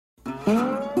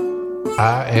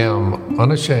I am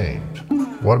unashamed.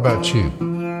 What about you?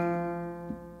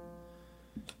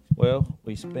 Well,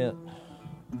 we spent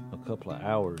a couple of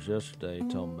hours yesterday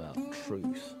talking about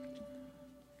truth,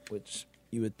 which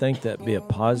you would think that'd be a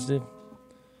positive,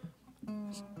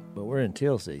 but we're in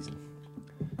teal season,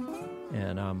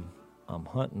 and I'm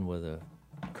hunting with a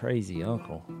crazy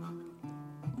uncle,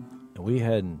 and we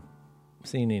hadn't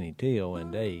seen any teal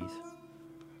in days.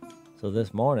 So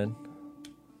this morning,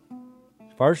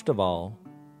 first of all,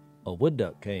 a wood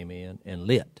duck came in and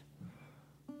lit.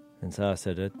 And so I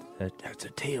said, that's a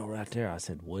teal right there. I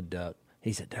said, wood duck.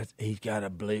 He said, he's got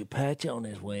a blue patch on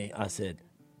his wing. I said,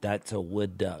 that's a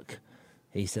wood duck.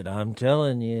 He said, I'm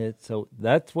telling you. So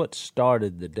that's what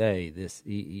started the day.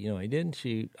 He didn't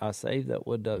shoot. I saved that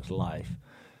wood duck's life.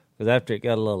 Because after it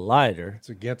got a little lighter. It's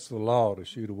against the law to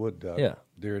shoot a wood duck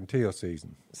during teal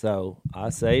season. So I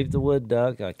saved the wood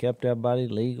duck. I kept everybody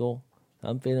legal.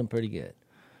 I'm feeling pretty good.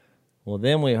 Well,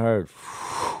 then we heard,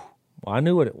 well, I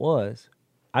knew what it was.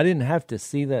 I didn't have to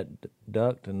see that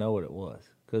duck to know what it was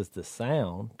because the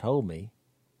sound told me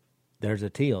there's a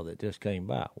teal that just came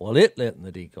by. Well, it lit in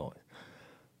the decoy.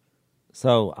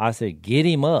 So I said, get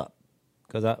him up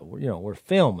because we're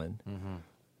filming,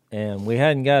 and we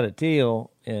hadn't got a teal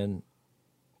in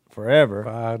forever.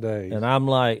 5 days. And I'm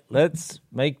like, let's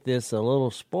make this a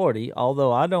little sporty,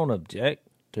 although I don't object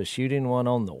to shooting one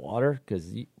on the water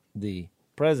because the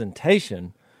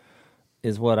presentation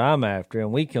is what I'm after,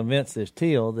 and we convinced this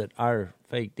teal that our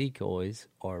fake decoys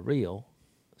are real.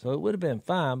 So it would have been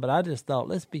fine, but I just thought,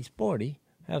 let's be sporty,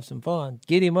 have some fun,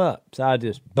 get him up. So I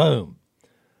just, boom.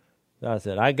 So I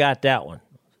said, I got that one.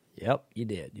 Yep, you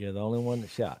did. You're the only one that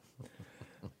shot.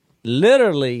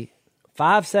 Literally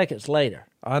 5 seconds later.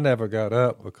 I never got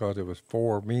up because it was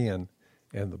 4 men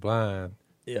in the blind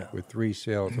with 3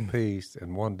 shells apiece,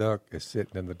 and one duck is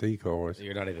sitting in the decoys.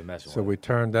 You're not even messing with it. So we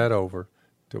turned that over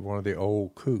to one of the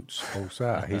old coots,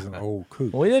 Osai. He's an old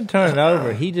coot. We didn't turn it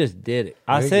over. He just did it.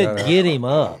 I said, get him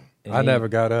up. I never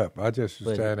got up. I just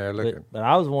was standing there looking. But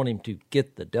I was wanting him to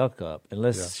get the duck up and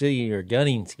let's see your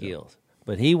gunning skills.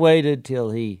 But he waited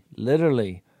till he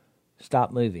literally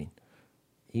stopped moving.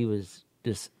 He was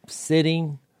just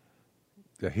sitting.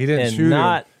 Yeah, he didn't shoot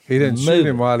him. He didn't shoot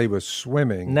him while he was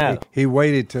swimming. No. He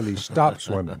waited till he stopped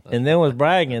swimming. And then was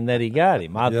bragging that he got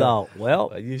him. I thought,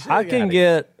 well, I can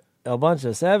get a bunch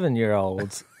of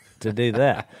 7-year-olds to do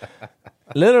that.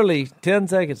 Literally 10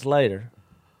 seconds later,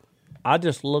 I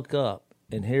just look up,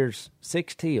 and here's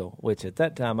 6 teal, which at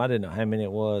that time I didn't know how many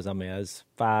it was. I mean, it was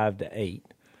 5 to 8,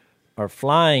 are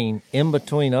flying in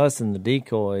between us and the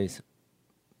decoys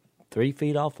 3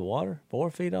 feet off the water, 4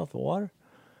 feet off the water.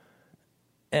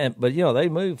 But they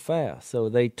move fast. So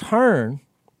they turn,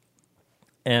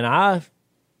 and I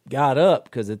got up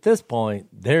because at this point,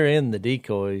 they're in the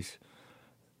decoys.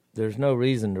 There's no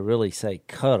reason to really say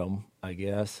cut them, I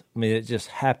guess. I mean, it just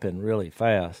happened really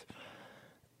fast.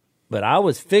 But I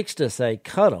was fixed to say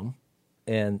cut them,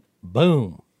 and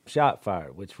boom, shot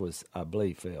fired, which was, I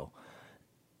believe, Phil.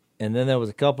 And then there was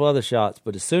a couple other shots.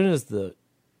 But as soon as the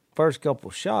first couple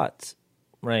shots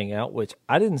rang out, which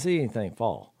I didn't see anything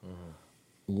fall,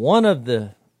 one of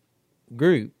the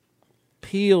group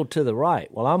peeled to the right.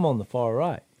 Well, I'm on the far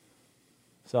right.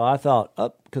 So I thought,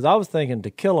 because I was thinking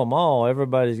to kill them all,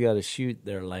 everybody's got to shoot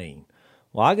their lane.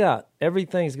 Well,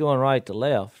 everything's going right to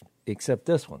left except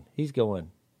this one. He's going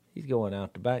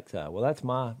out the backside. Well, that's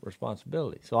my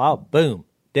responsibility. So I'll, boom,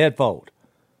 dead fold.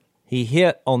 He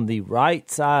hit on the right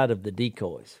side of the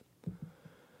decoys.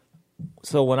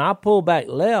 So when I pull back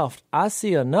left, I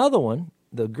see another one.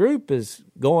 The group is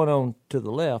going on to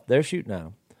the left. They're shooting at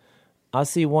him. I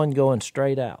see one going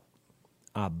straight out.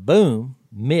 I, boom,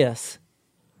 miss.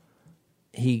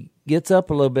 He gets up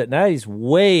a little bit. Now he's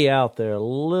way out there, a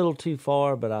little too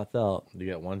far, but I thought.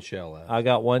 You got one shell out. I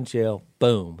got one shell.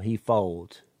 Boom, he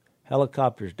folds.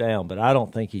 Helicopter's down, but I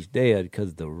don't think he's dead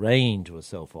because the range was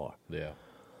so far. Yeah.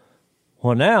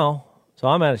 Well, now, so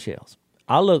I'm out of shells.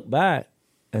 I look back,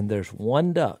 and there's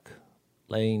one duck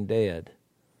laying dead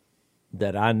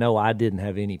that I know I didn't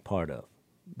have any part of.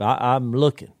 I'm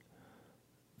looking.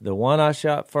 The one I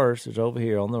shot first is over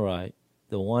here on the right.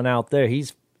 The one out there,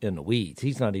 he's in the weeds.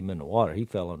 He's not even in the water. He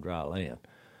fell on dry land.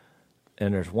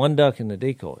 And there's one duck in the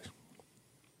decoys.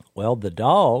 Well, the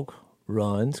dog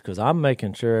runs, because I'm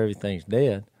making sure everything's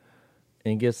dead,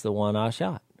 and gets the one I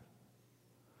shot.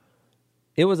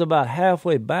 It was about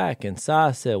halfway back, and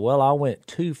Si said, well, I went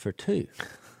 2 for 2.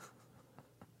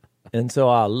 And so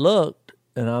I looked,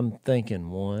 and I'm thinking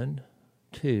 1,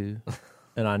 2,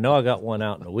 And I know I got one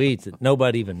out in the weeds that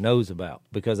nobody even knows about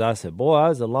because I said, boy, that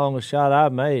was the longest shot I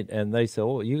made. And they said,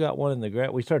 oh, you got one in the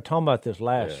grass. We started talking about this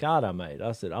last shot I made.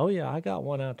 I said, oh, yeah, I got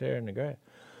one out there in the grass.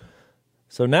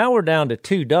 So now we're down to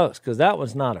 2 ducks because that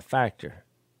was not a factor.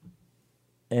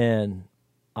 And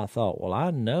I thought, well,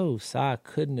 I know Si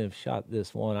couldn't have shot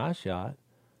this one I shot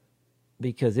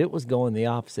because it was going the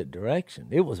opposite direction.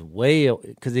 It was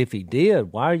because if he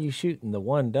did, why are you shooting the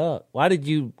 1 duck? Why did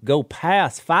you go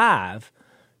past 5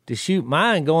 to shoot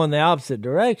mine going the opposite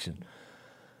direction?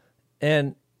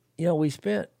 And, we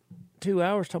spent 2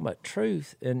 hours talking about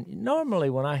truth. And normally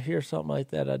when I hear something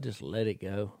like that, I just let it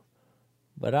go.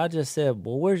 But I just said,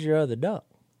 well, where's your other duck?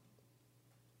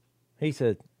 He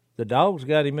said, the dog's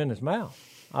got him in his mouth.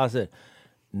 I said,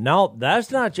 no,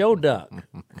 that's not your duck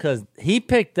because he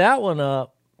picked that one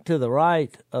up to the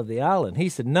right of the island. He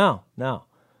said, no,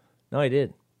 he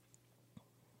didn't.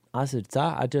 I said,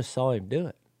 I just saw him do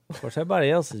it. Of course, everybody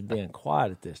else is being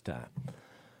quiet at this time.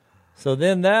 So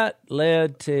then that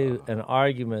led to an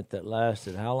argument that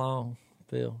lasted how long,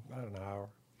 Phil? About an hour.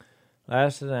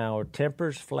 Lasted an hour.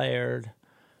 Tempers flared.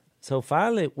 So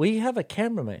finally, we have a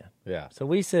cameraman. Yeah. So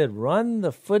we said, run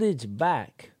the footage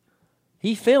back.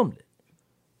 He filmed it.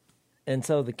 And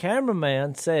so the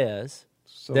cameraman says,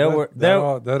 that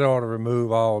ought to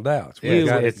remove all doubts.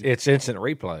 It's instant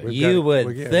replay.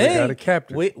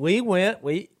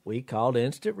 We called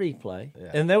instant replay.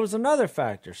 Yeah. And there was another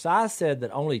factor. So I said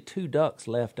that only 2 ducks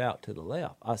left out to the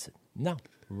left. I said, no,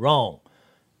 wrong.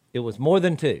 It was more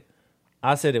than 2.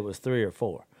 I said it was 3 or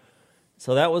 4.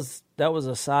 So that was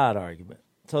a side argument.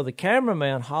 So the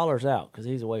cameraman hollers out because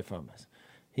he's away from us.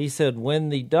 He said, when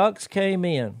the ducks came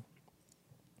in,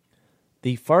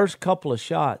 the first couple of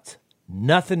shots,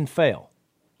 nothing fell.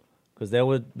 Because there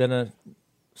would have been a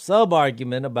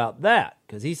sub-argument about that.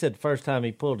 Because he said the first time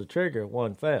he pulled the trigger,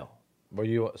 one fell. Well,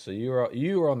 you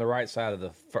were on the right side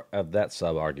of that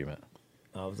sub-argument.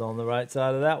 I was on the right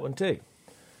side of that one, too.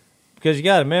 Because you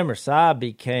got to remember, Si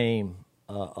became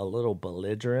a little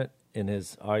belligerent in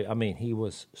his. He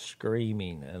was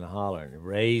screaming and hollering,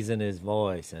 raising his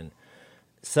voice, and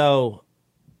so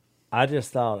I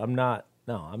just thought, I'm not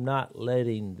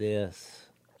letting this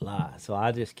lie. So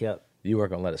I just kept. You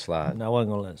weren't gonna let it slide. No, I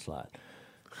wasn't gonna let it slide.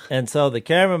 And so the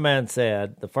cameraman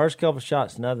said the first couple of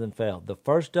shots, nothing fell. The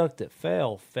first duck that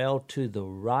fell to the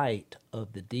right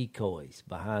of the decoys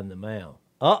behind the mound.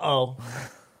 Uh-oh.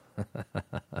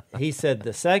 He said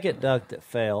the second duck that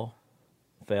fell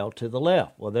to the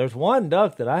left. Well, there's one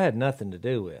duck that I had nothing to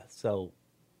do with, so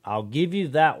I'll give you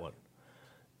that one.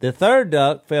 The third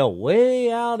duck fell way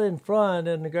out in front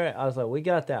in the grass. I was like, we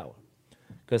got that one.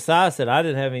 Because Si said I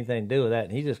didn't have anything to do with that,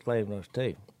 and he just claimed those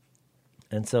 2.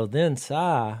 And so then Si,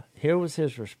 here was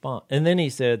his response. And then he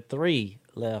said 3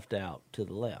 left out to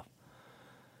the left.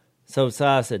 So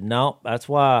Si said, no, that's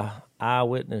why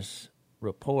eyewitness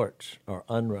reports are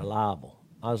unreliable.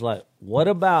 I was like, what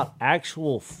about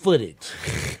actual footage?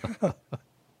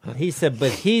 He said,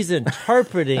 but he's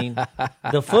interpreting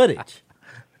the footage.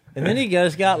 And then he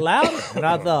just got louder. And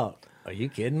I thought, are you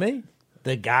kidding me?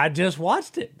 The guy just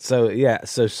watched it. So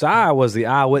Si was the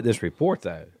eyewitness report,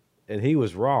 though. And he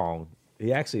was wrong.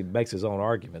 He actually makes his own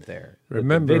argument there.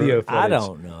 Remember, the video footage, I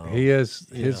don't know.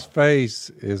 His face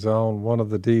is on one of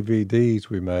the DVDs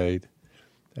we made,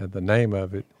 and the name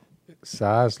of it,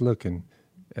 Si's Looking,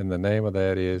 and the name of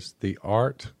that is The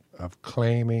Art of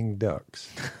Claiming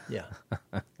Ducks. Yeah.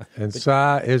 And Si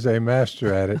is a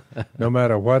master at it. No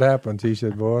matter what happens, he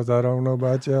said, boys, I don't know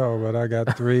about y'all, but I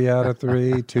got 3 out of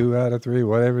 3, 2 out of 3,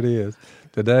 whatever it is.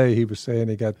 Today he was saying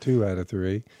he got 2 out of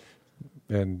 3.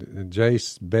 And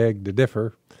Jace begged to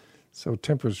differ, so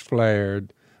tempers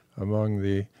flared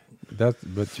among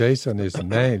but Jason is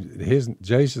named.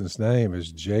 Jason's name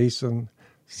is Jason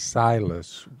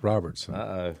Silas Robertson.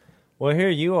 Uh-oh. Well, here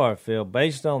you are, Phil,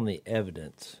 based on the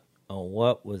evidence on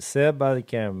what was said by the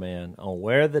cameraman, on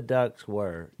where the ducks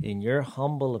were, in your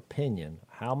humble opinion,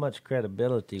 how much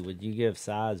credibility would you give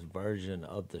Si's version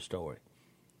of the story?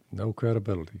 No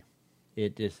credibility.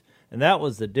 And that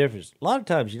was the difference. A lot of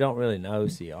times you don't really know,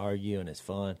 so you argue and it's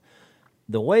fun.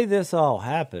 The way this all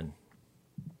happened,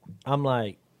 I'm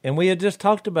like, and we had just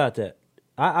talked about that.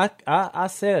 I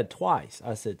said twice,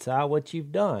 I said, Si, what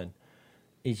you've done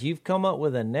is you've come up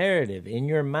with a narrative in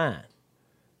your mind.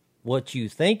 What you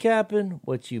think happened,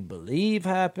 what you believe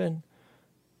happened,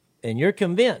 and you're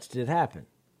convinced it happened.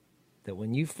 That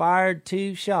when you fired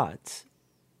 2 shots,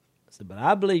 I said, but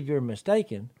I believe you're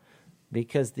mistaken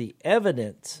because the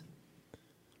evidence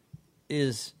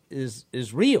is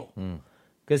real.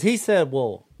 Because he said,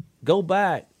 well, go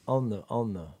back on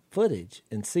the footage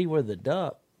and see where the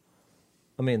duck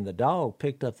the dog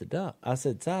picked up the duck. I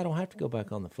said, Si, I don't have to go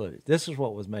back on the footage. This is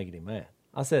what was making him mad.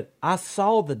 I said, I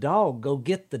saw the dog go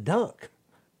get the duck.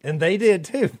 And they did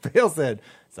too. Phil said,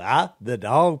 Si, the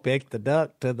dog picked the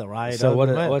duck to the right So of what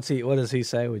the mountain. what does he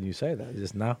say when you say that?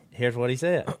 Just no? Here's what he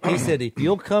said. He said, if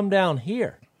you'll come down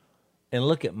here and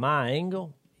look at my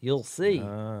angle, you'll see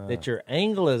that your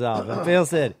angle is off. And Phil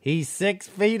said, he's 6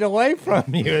 feet away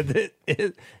from you.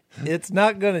 It's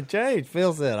not going to change.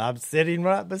 Phil said, I'm sitting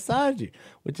right beside you,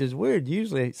 which is weird.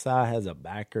 Usually Si has a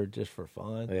backer just for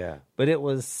fun. Yeah. But it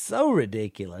was so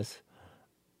ridiculous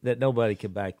that nobody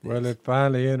could back this. Well, it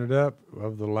finally ended up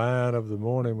of the line of the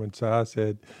morning when Si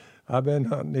said, I've been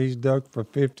hunting these ducks for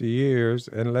 50 years,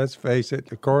 and let's face it,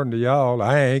 according to y'all,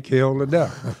 I ain't killed a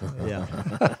duck. Yeah.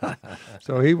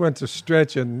 So he went to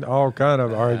stretching all kind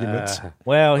of arguments.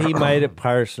 Well, he made it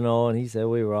personal, and he said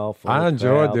we were all full I of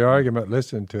enjoyed crap. the argument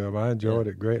listening to him. I enjoyed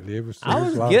it greatly. It was I a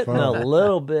was lot getting of a fun.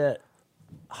 little bit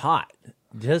hot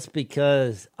just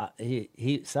because Si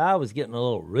was getting a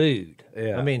little rude.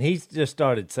 Yeah. I mean, he just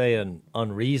started saying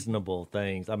unreasonable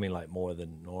things. I mean, like more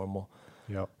than normal.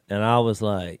 Yep. And I was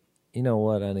like, you know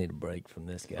what? I need a break from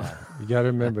this guy. You got to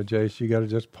remember, Jace, you got to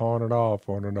just pawn it off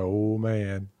on an old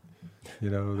man. You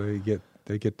know, they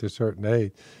get to a certain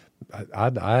age. I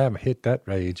haven't hit that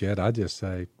rage yet. I just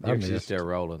say You're just there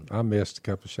rolling. I missed a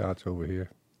couple shots over here.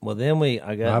 Well, then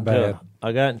I got bad.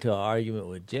 into an argument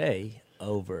with Jay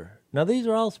over. Now these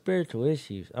are all spiritual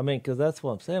issues. I mean, because that's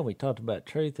what I'm saying. We talked about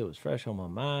truth. It was fresh on my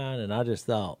mind, and I just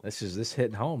thought This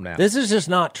hitting home now. this is just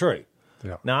not true.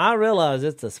 Yeah. Now I realize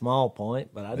it's a small point,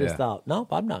 but I just Yeah. thought,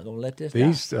 nope, I'm not going to let this.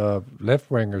 These left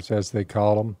wingers, as they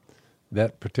call them,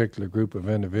 that particular group of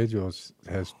individuals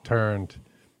has turned.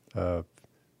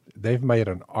 They've made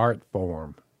an art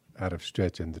form out of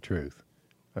stretching the truth.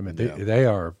 I mean, they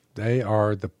are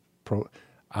the pro.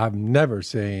 I've never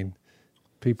seen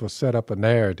people set up a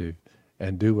narrative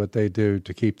and do what they do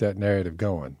to keep that narrative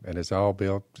going, and it's all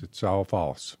built. It's all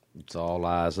false. It's all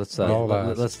lies. Let's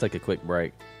take a quick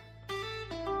break.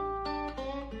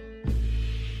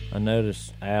 I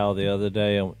noticed Al the other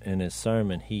day in his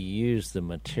sermon, he used the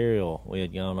material we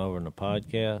had gone over in the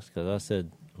podcast, because I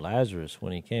said Lazarus,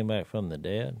 when he came back from the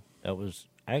dead, that was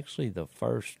actually the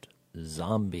first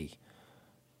zombie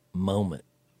moment,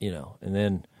 and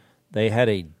then they had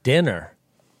a dinner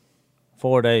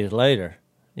 4 days later,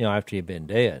 after he'd been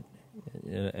dead.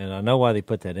 And I know why they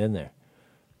put that in there.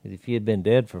 If he had been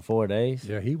dead for 4 days,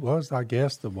 Yeah, he was, I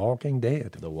guess, the Walking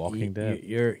Dead. The Walking Dead.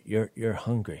 You're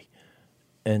hungry.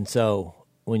 And so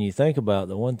when you think about it,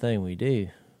 the one thing we do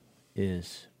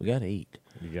is we got to eat.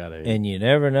 You got to. And you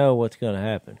never know what's going to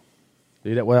happen.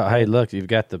 Well, hey, look, you've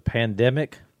got the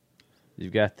pandemic.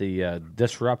 You've got the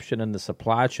disruption in the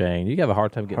supply chain. You have a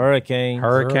hard time getting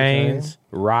hurricanes,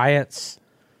 riots.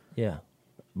 Yeah.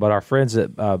 But our friends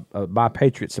at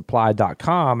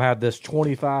MyPatriotSupply.com have this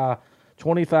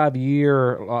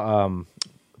 25-year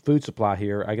food supply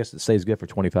here. I guess it stays good for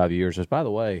 25 years. Just, by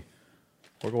the way,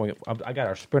 I got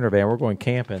our Sprinter van. We're going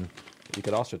camping. You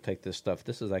could also take this stuff.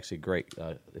 This is actually great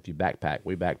if you backpack.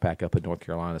 We backpack up in North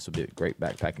Carolina. This would be great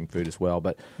backpacking food as well.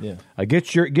 But yeah.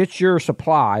 Get your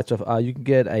supply. So you can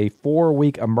get a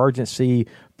 4-week emergency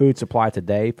food supply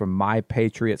today from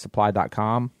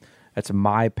MyPatriotSupply.com. That's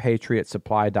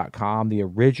MyPatriotSupply.com. The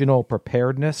original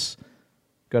preparedness.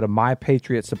 Go to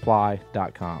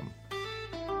MyPatriotSupply.com.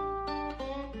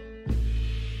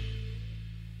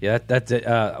 Yeah, that's it.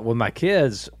 When my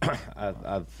kids,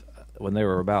 when they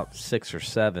were about 6 or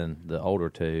 7, the older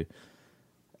two,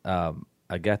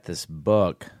 I got this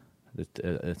book.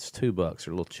 It's 2 books.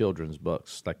 They're little children's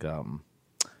books, like a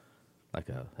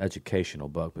educational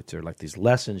book, but they're like these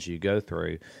lessons you go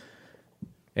through.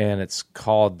 And it's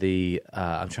called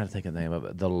I'm trying to think of the name of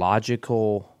it. The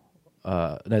Logical.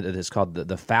 It's called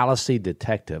the Fallacy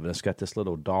Detective, and it's got this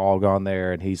little dog on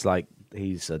there, and he's a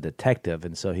detective,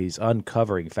 and so he's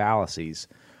uncovering fallacies,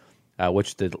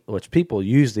 which people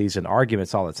use these in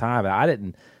arguments all the time. And I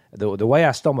didn't. The way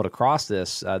I stumbled across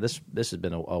this has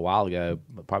been a while ago,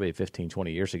 probably 15,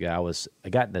 20 years ago. I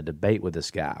got in a debate with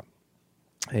this guy,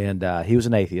 and he was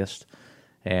an atheist,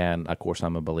 and of course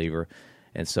I'm a believer.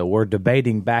 And so we're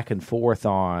debating back and forth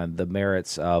on the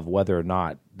merits of whether or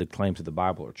not the claims of the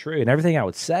Bible are true. And everything I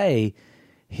would say,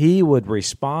 he would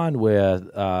respond with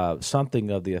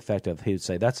something of the effect of, he would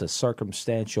say, that's a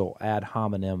circumstantial ad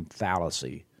hominem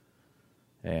fallacy.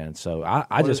 And so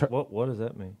what does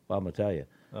that mean? Well, I'm going to tell you.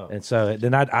 Oh. And so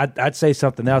then I'd say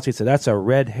something else. He'd say, that's a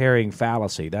red herring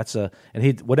fallacy. And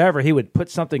he would put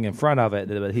something in front of it.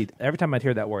 But every time I'd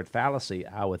hear that word fallacy,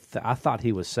 I thought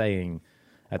he was saying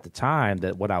at the time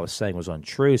that what I was saying was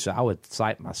untrue, so I would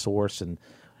cite my source, and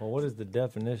Well, what is the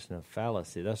definition of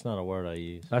fallacy? That's not a word I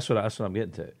use. That's what I'm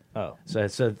getting to. Oh.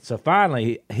 So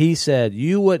finally, he said,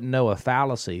 you wouldn't know a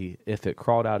fallacy if it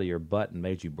crawled out of your butt and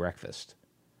made you breakfast.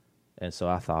 And so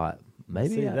I thought,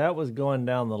 maybe that was going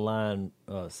down the line.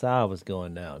 Si was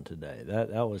going down today.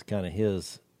 That was kind of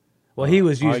his. Well, he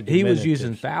was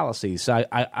using fallacies. So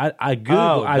I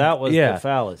Googled. That was the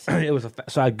fallacy. It was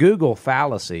so I Googled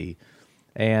fallacy,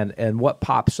 and what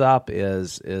pops up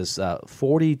is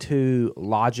 42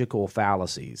 logical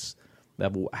fallacies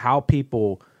of how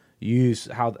people use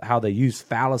how they use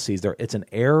fallacies. It's an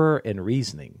error in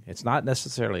reasoning. It's not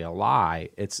necessarily a lie.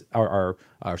 It's or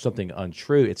something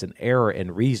untrue. It's an error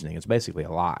in reasoning. It's basically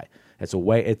a lie. It's a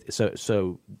way.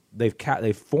 So they've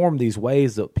formed these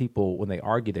ways that people, when they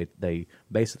argue, they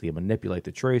basically manipulate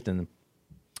the truth. And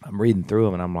I'm reading through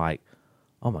them, and I'm like,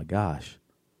 oh my gosh,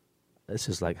 this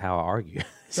is like how I argue.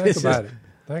 Think about it.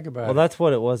 Well, that's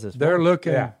what it was. They're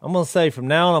looking. Yeah. I'm going to say from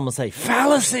now on, I'm going to say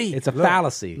fallacy. It's a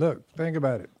fallacy. Look, think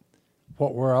about it.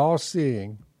 What we're all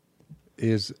seeing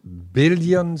is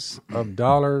billions of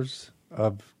dollars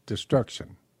of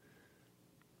destruction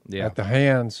at the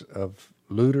hands of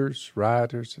looters,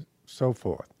 rioters, so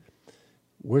forth.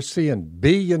 We're seeing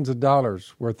billions of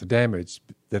dollars worth of damage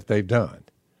that they've done.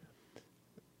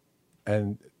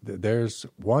 And there's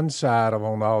one side of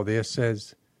on all this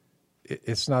says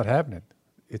it's not happening.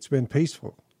 It's been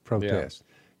peaceful protest.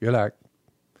 Yeah. You're like,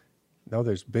 no,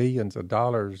 there's billions of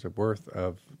dollars worth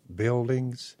of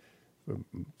buildings,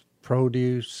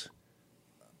 produce,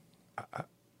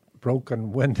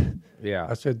 broken window. Yeah.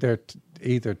 I said they're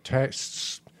either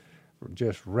just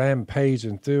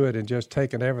rampaging through it and just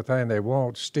taking everything they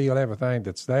want, steal everything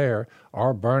that's there,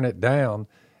 or burn it down.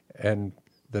 And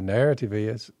the narrative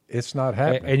is it's not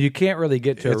happening. And you can't really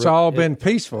get to it's all been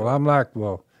peaceful. I'm like,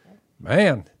 well,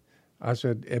 man. I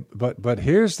said, but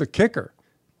here's the kicker.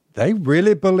 They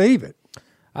really believe it.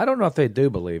 I don't know if they do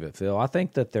believe it, Phil. I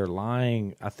think that they're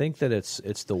lying. I think that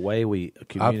it's the way we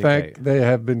communicate. I think they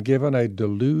have been given a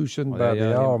delusion by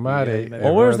the Almighty.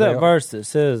 Well, where's that verse that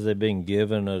says they've been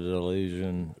given a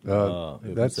delusion?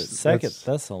 That's Second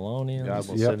Thessalonians. God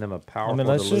will send them a powerful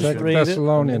let's delusion. just read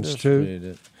Thessalonians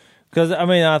 2. Because,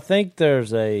 I think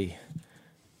there's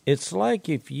it's like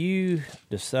if you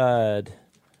decide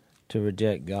to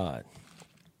reject God,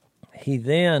 He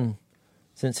then,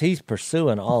 since He's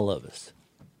pursuing all of us,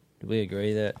 do we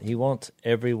agree that He wants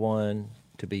everyone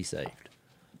to be saved?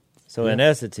 So in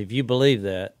essence, if you believe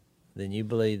that, then you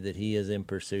believe that He is in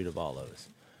pursuit of all of us.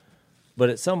 But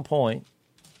at some point,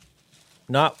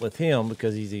 not with Him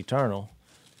because He's eternal,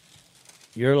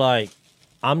 you're like,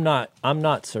 I'm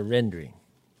not surrendering.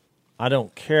 I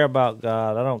don't care about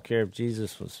God. I don't care if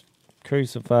Jesus was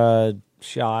crucified,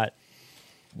 shot,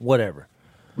 whatever.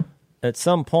 At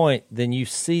some point, then you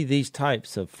see these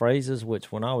types of phrases,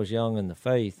 which when I was young in the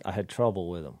faith, I had trouble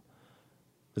with them.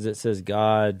 Because it says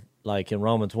God, like in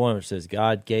Romans 1, it says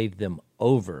God gave them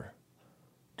over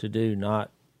to a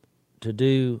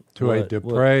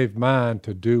depraved mind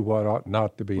to do what ought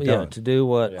not to be done. Yeah, to do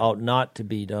what ought not to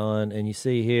be done. And you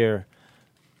see here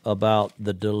about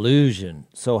the delusion.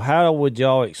 So how would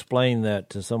y'all explain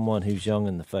that to someone who's young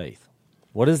in the faith?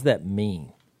 What does that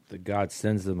mean? That God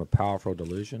sends them a powerful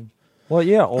delusion? Well,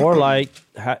 yeah, or like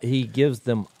He gives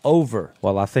them over.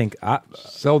 Well, I think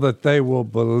so that they will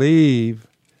believe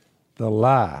the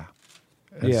lie.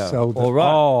 And so that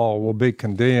all will be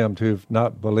condemned who've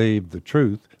not believed the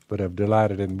truth, but have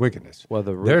delighted in wickedness. Well,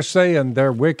 they're saying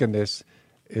their wickedness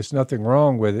is nothing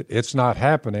wrong with it. It's not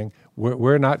happening.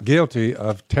 We're not guilty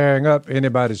of tearing up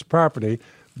anybody's property,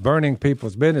 burning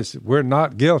people's business. We're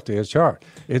not guilty as charged.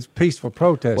 It's peaceful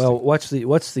protesting. Well, what's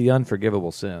the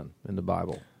unforgivable sin in the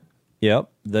Bible? Yep.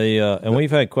 And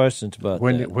we've had questions about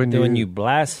when you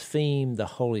blaspheme the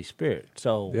Holy Spirit.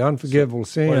 So the unforgivable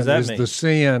sin is the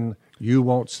sin you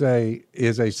won't say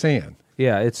is a sin.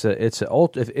 Yeah,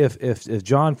 if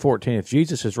John 14, if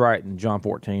Jesus is right in John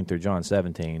 14 through John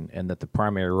 17, and that the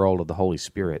primary role of the Holy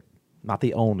Spirit, not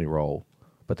the only role,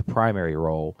 but the primary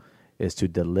role, is to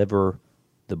deliver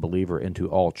the believer into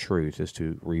all truth, is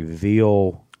to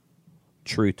reveal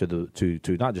truth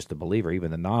to not just the believer, even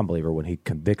the non-believer, when He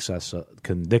convicts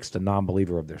the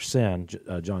non-believer of their sin,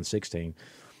 John 16.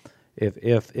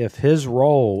 If His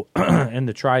role in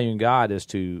the triune God is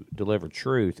to deliver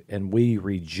truth, and we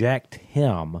reject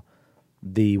Him,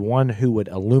 the one who would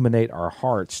illuminate our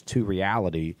hearts to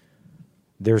reality,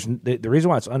 the reason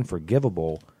why it's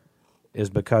unforgivable is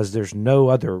because there's no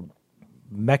other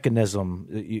mechanism.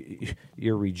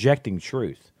 You're rejecting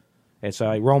truth. And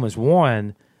so Romans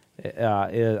 1...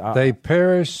 they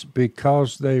perish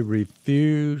because they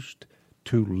refused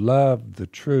to love the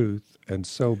truth and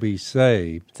so be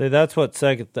saved. See, that's what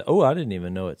I didn't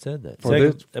even know it said that.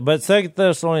 But 2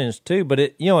 Thessalonians 2, but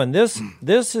and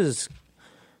this is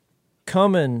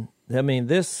coming, I mean,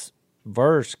 this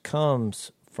verse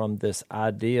comes from this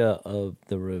idea of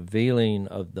the revealing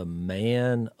of the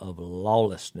man of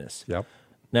lawlessness. Yep.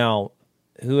 Now,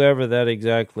 whoever that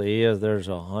exactly is, there's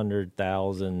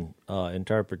 100,000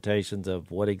 interpretations of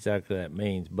what exactly that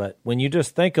means. But when you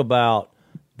just think about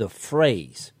the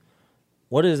phrase,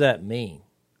 what does that mean?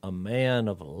 A man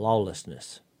of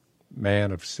lawlessness.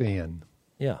 Man of sin.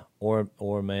 Yeah,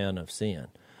 or man of sin.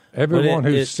 Everyone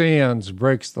who sins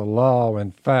breaks the law.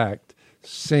 In fact,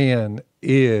 sin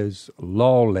is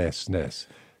lawlessness.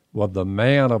 Well, the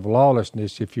man of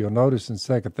lawlessness, if you'll notice in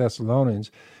 2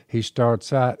 Thessalonians, he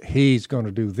starts out, he's going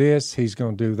to do this, he's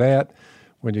going to do that.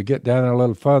 When you get down a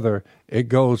little further, it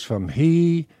goes from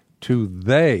he to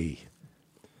they.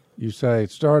 You say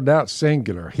it started out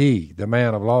singular, he, the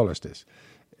man of lawlessness,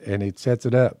 and he sets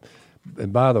it up.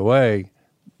 And by the way,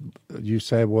 you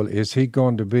say, well, is he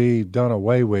going to be done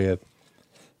away with?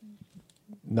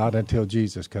 Not until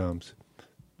Jesus comes.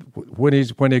 When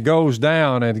he goes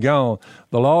down and gone,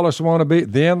 the lawless want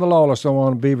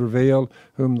to be revealed,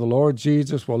 whom the Lord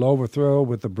Jesus will overthrow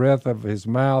with the breath of his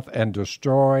mouth and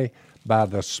destroy by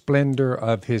the splendor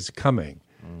of his coming.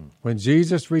 When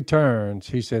Jesus returns,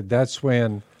 he said, that's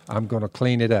when I'm going to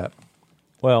clean it up.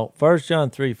 Well, 1 John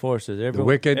 3:4 says, the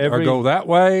wicked will go that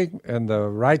way, and the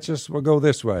righteous will go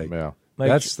this way. Yeah.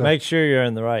 Make sure you're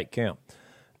in the right camp.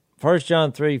 1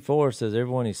 John 3:4 says,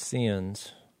 everyone who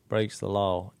sins breaks the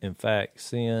law. In fact,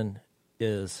 sin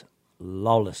is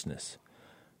lawlessness.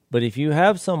 But if you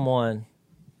have someone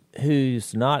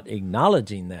who's not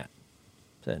acknowledging that,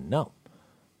 saying no,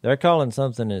 they're calling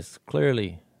something as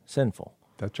clearly sinful.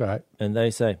 That's right. And they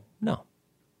say, no,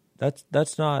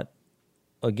 that's not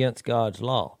against God's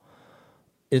law.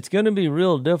 It's going to be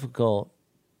real difficult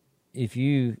if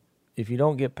you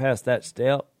don't get past that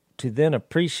step to then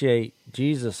appreciate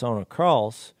Jesus on a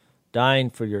cross dying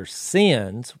for your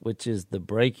sins, which is the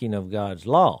breaking of God's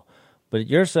law. But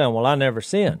you're saying, well, I never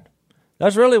sinned.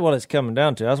 That's really what it's coming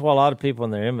down to. That's why a lot of people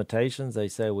in their invitations, they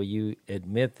say, well, you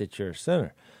admit that you're a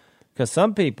sinner. Because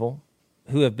some people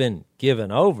who have been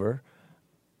given over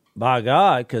by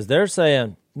God, because they're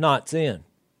saying, not sin.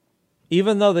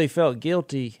 Even though they felt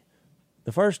guilty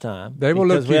the first time, they will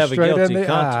look you straight in the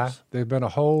conscience. eye. There's been a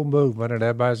whole movement, and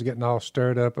everybody's getting all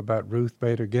stirred up about Ruth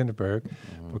Bader Ginsburg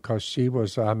because she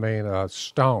was,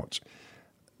 staunch.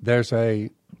 There's a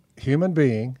human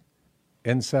being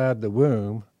inside the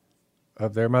womb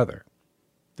of their mother.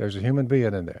 There's a human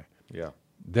being in there. Yeah.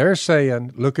 They're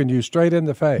saying, looking you straight in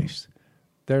the face,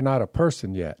 they're not a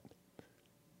person yet.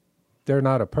 They're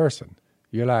not a person.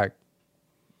 You're like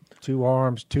 2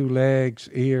 arms, 2 legs,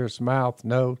 ears, mouth,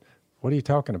 nose. What are you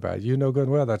talking about? You know good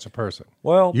and well that's a person.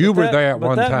 Well, you were there at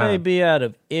one time. But that may be out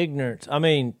of ignorance. I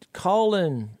mean,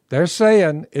 calling... They're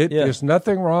saying there's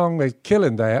nothing wrong with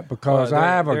killing that because I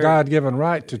have a God-given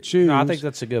right to choose. No, I think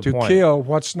that's a good point. To kill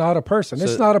what's not a person.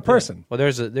 It's not a person. Well,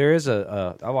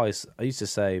 I used to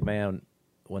say, man,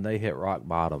 when they hit rock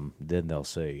bottom, then they'll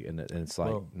see. And it's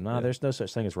like, there's no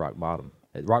such thing as rock bottom.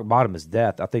 Rock bottom is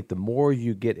death. I think the more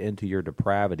you get into your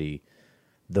depravity,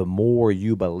 the more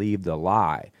you believe the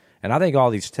lie. And I think all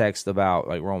these texts about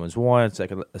like Romans 1,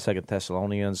 2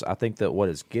 Thessalonians, I think that what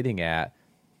it's getting at,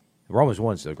 Romans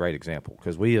 1 is a great example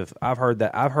because I've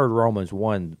heard Romans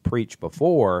 1 preached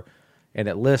before, and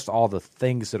it lists all the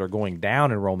things that are going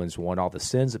down in Romans 1, all the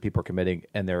sins that people are committing,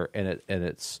 and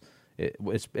it's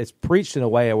preached in a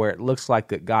way where it looks like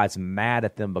that God's mad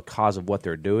at them because of what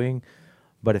they're doing.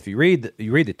 But if you read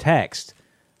the text,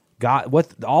 God,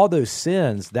 what all those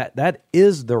sins, that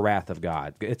is the wrath of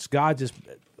God. It's God just,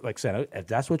 like I said, if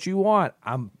that's what you want,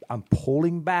 I'm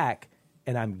pulling back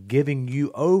and I'm giving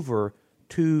you over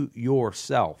to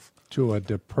yourself, to a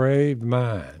depraved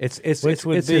mind.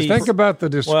 Think about the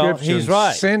description. Well, he's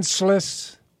right.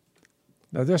 Senseless.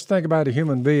 Now just think about a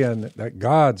human being that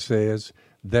God says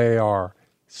they are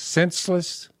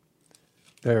senseless,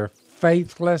 they're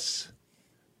faithless,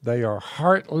 they are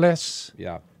heartless,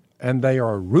 and they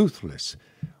are ruthless.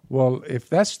 Well, if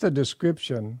that's the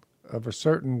description of a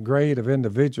certain grade of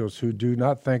individuals who do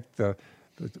not think the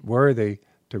worthy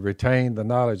to retain the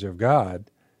knowledge of God,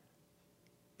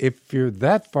 if you're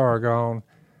that far gone,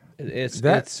 it's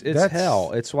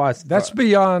hell. It's why that's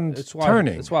beyond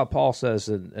turning. That's why Paul says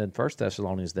in 1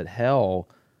 Thessalonians that hell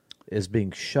is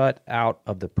being shut out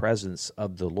of the presence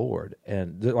of the Lord.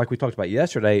 And like we talked about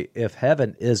yesterday, if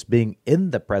heaven is being in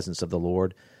the presence of the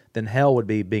Lord, then hell would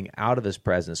be being out of his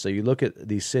presence. So you look at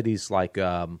these cities like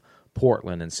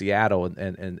Portland and Seattle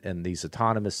and these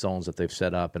autonomous zones that they've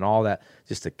set up and all that,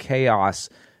 just the chaos.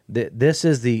 That's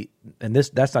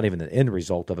not even the end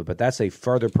result of it, but that's a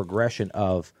further progression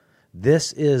of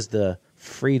this is the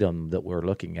freedom that we're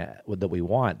looking at, that we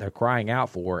want. They're crying out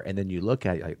for, and then you look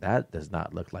at it like that does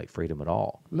not look like freedom at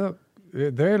all. Look,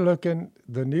 they're looking,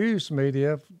 the news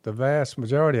media, the vast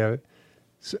majority of it,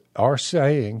 are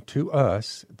saying to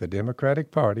us, the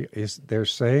Democratic Party, they're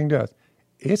saying to us,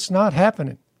 it's not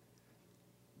happening.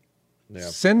 Yeah.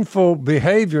 Sinful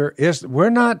behavior we're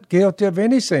not guilty of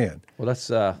any sin. Well,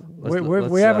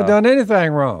 we haven't done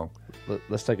anything wrong.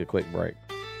 Let's take a quick break.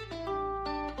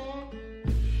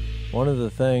 One of the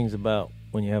things about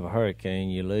when you have a hurricane,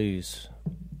 you lose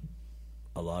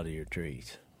a lot of your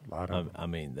trees. A lot of them. I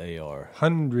mean, they are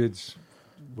hundreds.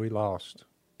 We lost.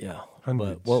 Yeah,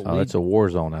 hundreds. But it's a war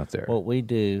zone out there. What we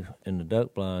do in the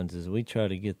duck blinds is we try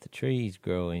to get the trees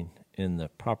growing in the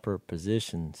proper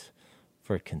positions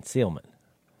for concealment.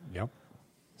 Yep.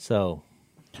 So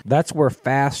that's where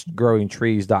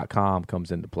fastgrowingtrees.com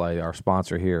comes into play, our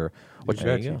sponsor here. Which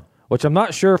I'm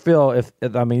not sure, Phil, if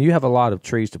you have a lot of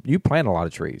trees. You plant a lot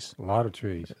of trees. A lot of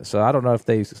trees. So I don't know if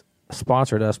they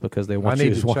sponsored us because they want I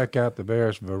need to check out the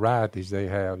various varieties they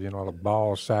have. The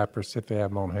ball cypress, if they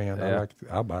have them on hand. Yeah.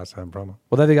 I'll buy some from them.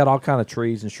 Well, they got all kind of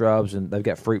trees and shrubs, and they've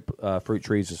got fruit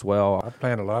trees as well. I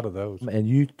plant a lot of those. And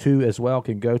you, too, as well,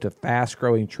 can go to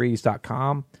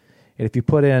fastgrowingtrees.com. And if you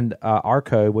put in our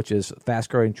code, which is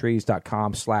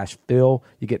fastgrowingtrees.com/Phil,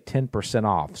 you get 10%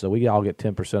 off. So we all get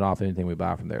 10% off anything we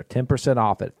buy from there. 10%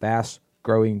 off at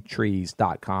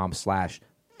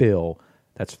fastgrowingtrees.com/Phil.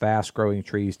 That's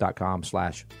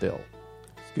fastgrowingtrees.com/Phil.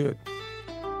 It's good.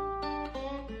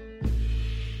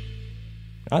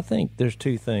 I think there's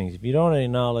two things. If you don't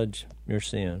acknowledge your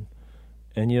sin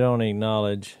and you don't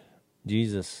acknowledge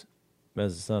Jesus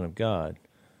as the Son of God,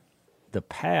 the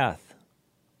path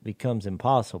becomes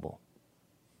impossible.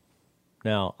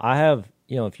 Now, I have,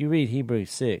 if you read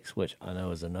Hebrews 6, which I know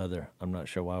is another, I'm not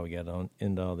sure why we got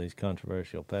into all these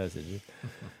controversial passages,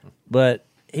 but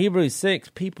Hebrews 6,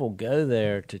 people go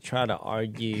there to try to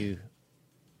argue,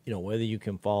 whether you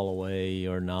can fall away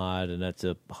or not, and that's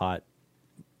a hot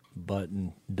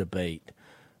button debate.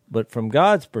 But from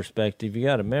God's perspective, you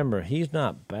got to remember, he's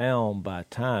not bound by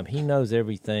time. He knows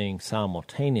everything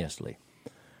simultaneously.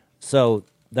 So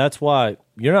that's why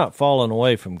you're not falling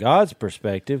away from God's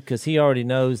perspective, because he already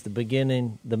knows the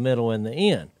beginning, the middle, and the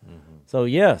end. Mm-hmm. So,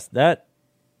 yes, that,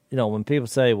 when people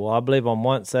say, well, I believe I'm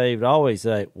once saved, I always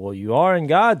say, well, you are in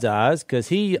God's eyes, because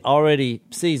he already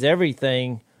sees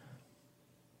everything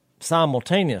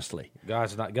simultaneously.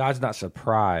 God's not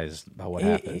surprised by what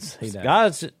happens.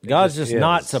 God's just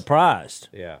not surprised.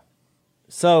 Yeah.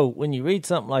 So when you read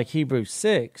something like Hebrews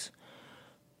 6,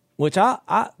 which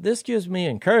this gives me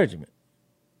encouragement,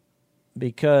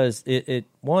 because it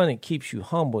keeps you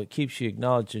humble, it keeps you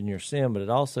acknowledging your sin, but it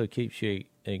also keeps you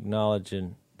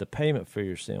acknowledging the payment for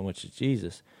your sin, which is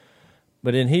Jesus.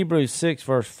 But in Hebrews 6,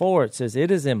 verse 4, it says,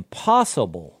 it is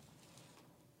impossible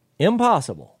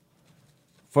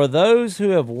for those who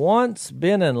have once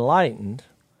been enlightened,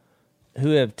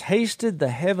 who have tasted the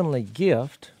heavenly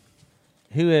gift,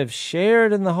 who have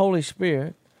shared in the Holy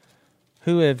Spirit,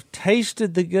 who have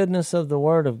tasted the goodness of the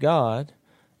Word of God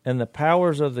and the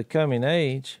powers of the coming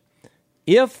age,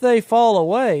 if they fall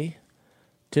away,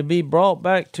 to be brought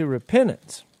back to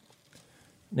repentance.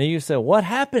 Now you say, what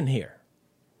happened here?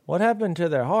 What happened to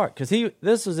their heart? Because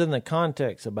this was in the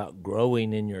context about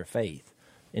growing in your faith.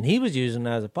 And he was using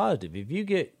that as a positive. If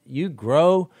you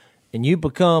grow and you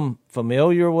become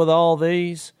familiar with all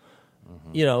these,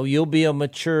 you'll be a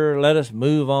mature, let us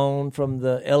move on from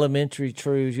the elementary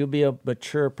truths. You'll be a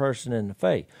mature person in the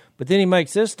faith. But then he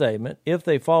makes this statement, if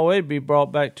they fall away, to be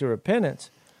brought back to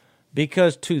repentance,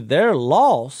 because to their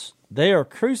loss, they are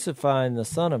crucifying the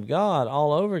Son of God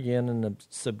all over again and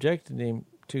subjecting him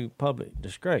to public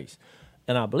disgrace.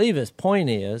 And I believe his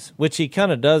point is, which he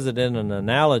kind of does it in an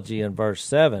analogy in verse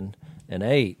 7 and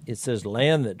 8, it says,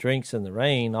 land that drinks in the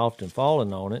rain often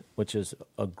falling on it, which is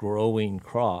a growing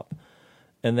crop,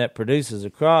 and that produces a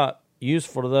crop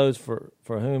useful to those for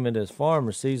whom it is farmed,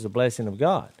 receives the blessing of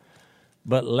God.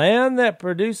 But land that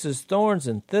produces thorns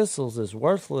and thistles is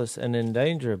worthless and in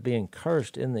danger of being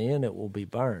cursed. In the end, it will be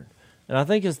burned. And I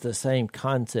think it's the same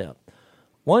concept.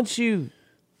 Once you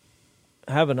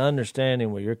have an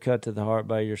understanding where you're cut to the heart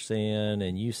by your sin,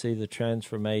 and you see the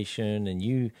transformation, and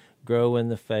you grow in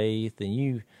the faith, and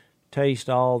you taste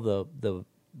all the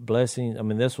blessings. I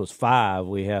mean, this was 5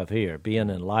 we have here: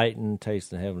 being enlightened,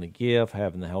 tasting the heavenly gift,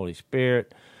 having the Holy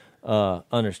Spirit,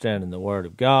 understanding the Word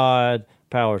of God,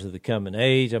 powers of the coming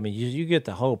age. I mean, you get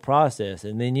the whole process,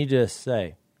 and then you just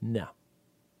say, No.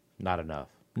 Not enough.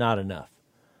 Not enough.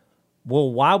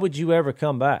 Well, why would you ever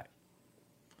come back?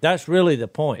 That's really the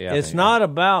point. Yeah, it's not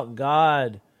about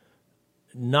God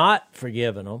not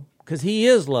forgiving them, because he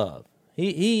is love.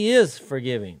 He is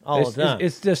forgiving all the time.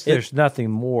 It's just there's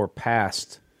nothing more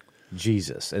past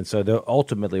Jesus. And so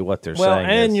ultimately what they're saying well,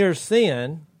 and is... your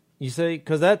sin, you see,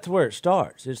 because that's where it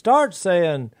starts. It starts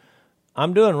saying,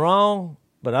 I'm doing wrong,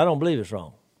 but I don't believe it's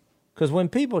wrong. Because when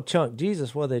people chunk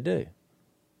Jesus, what do?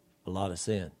 A lot of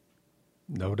sin.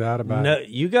 No doubt about it.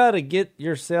 You got to get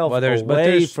yourself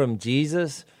away from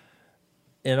Jesus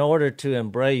in order to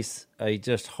embrace a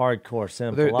just hardcore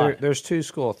sinful life. There's two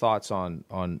school of thoughts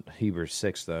on Hebrews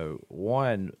 6, though.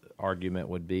 One argument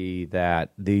would be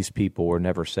that these people were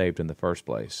never saved in the first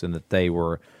place, and that they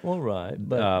were... Well, right.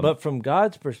 But from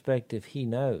God's perspective, he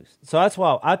knows. So that's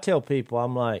why I tell people,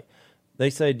 I'm like,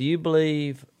 they say, do you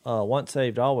believe once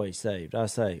saved, always saved? I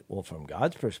say, well, from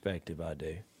God's perspective, I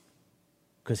do.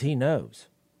 Because he knows.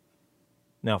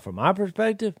 Now, from my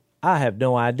perspective, I have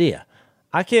no idea.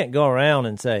 I can't go around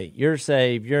and say, you're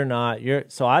saved, you're not.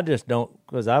 So I just don't,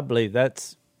 because I believe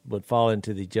that's would fall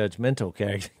into the judgmental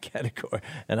category.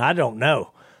 And I don't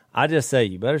know. I just say,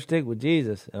 you better stick with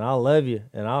Jesus, and I'll love you,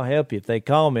 and I'll help you. If they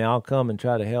call me, I'll come and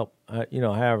try to help,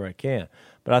 however I can.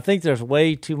 But I think there's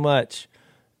way too much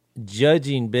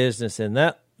judging business in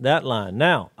that line.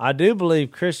 Now, I do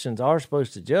believe Christians are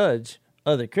supposed to judge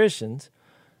other Christians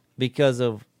because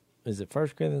of, is it 1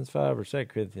 Corinthians 5 or 2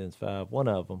 Corinthians 5? One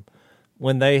of them.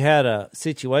 When they had a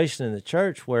situation in the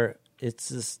church where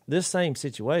it's this same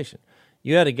situation.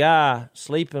 You had a guy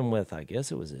sleeping with, I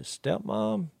guess it was his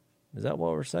stepmom. Is that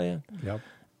what we're saying? Yep.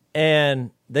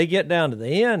 And they get down to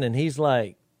the end, and he's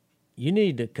like, you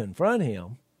need to confront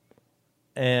him.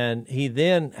 And he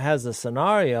then has a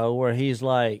scenario where he's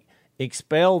like,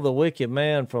 expel the wicked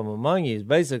man from among you. It's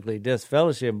basically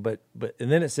disfellowship. But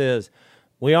and then it says,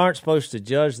 we aren't supposed to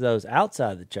judge those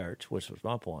outside the church, which was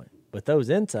my point, but those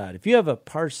inside. If you have a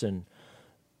person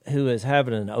who is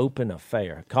having an open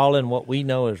affair, calling what we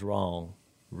know is wrong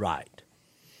right,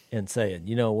 and saying,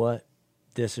 you know what,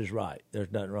 this is right,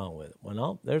 there's nothing wrong with it. Well,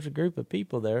 no, there's a group of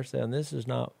people there saying this is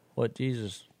not what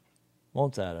Jesus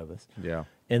wants out of us. Yeah.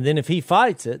 And then if he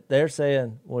fights it, they're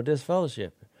saying, well,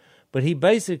 disfellowship. But he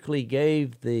basically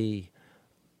gave the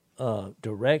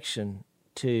direction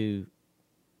to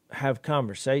have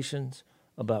conversations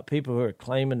about people who are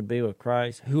claiming to be with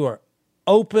Christ, who are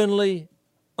openly,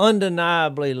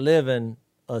 undeniably living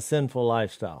a sinful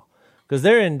lifestyle. Because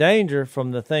they're in danger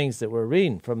from the things that we're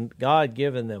reading, from God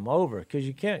giving them over. Because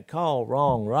you can't call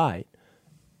wrong right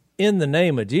in the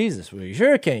name of Jesus. Well, you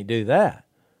sure can't do that.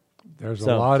 There's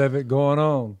a lot of it going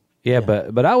on. Yeah,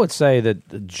 but I would say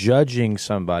that judging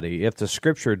somebody, if the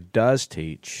Scripture does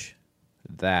teach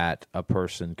that a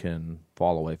person can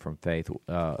fall away from faith,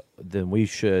 then we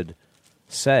should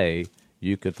say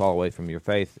you could fall away from your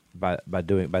faith by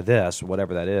this,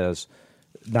 whatever that is.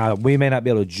 Now, we may not be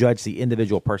able to judge the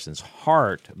individual person's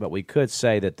heart, but we could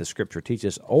say that the Scripture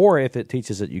teaches, or if it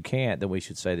teaches that you can't, then we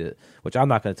should say that, which I'm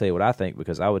not going to tell you what I think,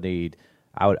 because I would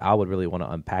really want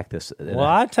to unpack this. Well,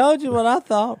 I told you what I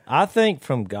thought. I think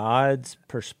from God's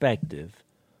perspective,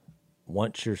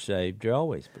 once you're saved, you're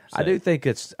always saved. I do think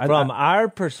it's... From our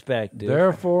perspective,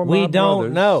 therefore, we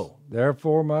don't know.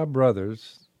 Therefore, my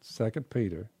brothers, 2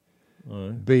 Peter,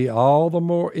 be all the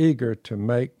more eager to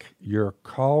make your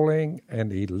calling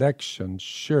and election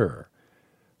sure.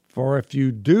 For if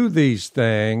you do these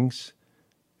things,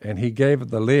 and he gave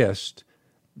the list,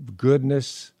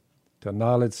 goodness, to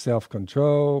knowledge,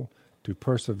 self-control, to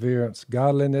perseverance,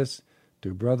 godliness,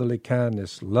 to brotherly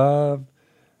kindness, love.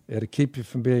 It'll keep you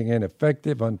from being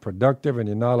ineffective, unproductive in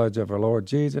your knowledge of our Lord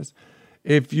Jesus.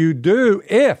 If you do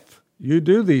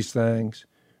these things,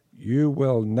 you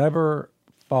will never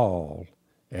fall,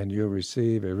 and you'll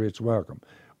receive a rich welcome.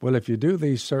 Well, if you do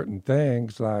these certain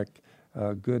things like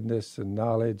goodness and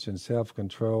knowledge and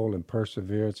self-control and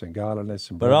perseverance and godliness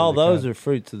and but all those are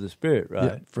fruits of the Spirit, right?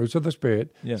 Yeah, fruits of the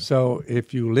Spirit. Yeah. So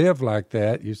if you live like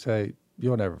that, you say,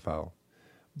 you'll never fall.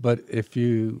 But if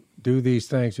you do these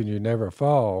things and you never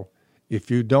fall,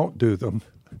 if you don't do them,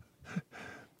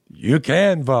 you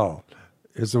can fall.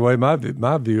 Is the way my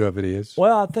view of it is.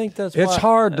 Well, I think that's it's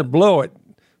hard to blow it,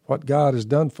 what God has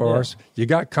done for us. You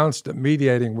got constant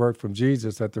mediating work from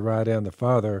Jesus at the right hand of the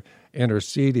Father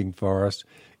interceding for us.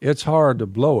 It's hard to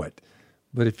blow it.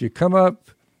 But if you come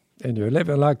up and you're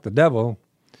living like the devil,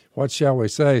 what shall we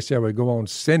say? Shall we go on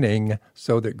sinning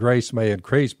so that grace may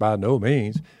increase? By no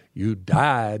means. You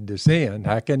died to sin.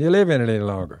 How can you live in it any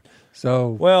longer? So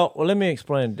Well, let me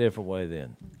explain a different way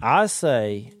then. I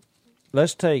say,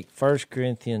 let's take 1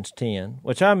 Corinthians 10,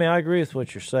 which I agree with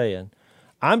what you're saying.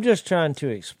 I'm just trying to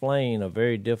explain a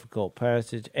very difficult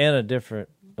passage and a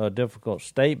difficult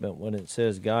statement when it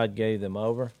says God gave them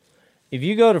over. If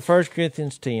you go to 1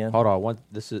 Corinthians 10. Hold on.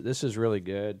 This is really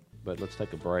good, but let's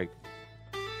take a break.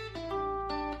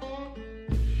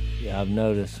 Yeah, I've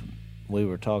noticed we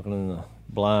were talking in the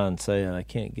blind saying, I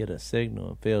can't get a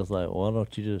signal. It feels like, well, why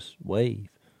don't you just wave?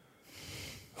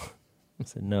 I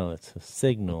said, no, it's a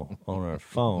signal on our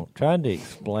phone. Trying to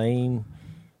explain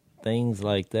things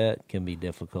like that can be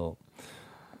difficult.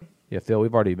 Yeah, Phil,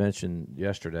 we've already mentioned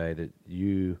yesterday that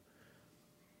you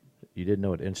didn't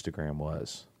know what Instagram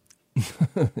was.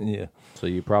 Yeah. So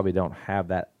you probably don't have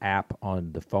that app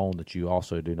on the phone that you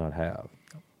also do not have.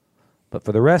 But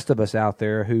for the rest of us out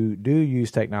there who do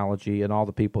use technology and all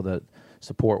the people that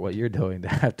support what you're doing to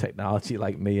have technology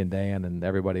like me and Dan and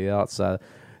everybody else,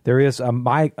 there is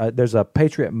there's a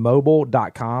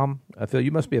patriotmobile.com. Phil,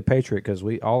 you must be a Patriot because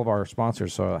all of our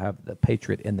sponsors have the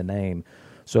Patriot in the name.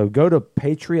 So go to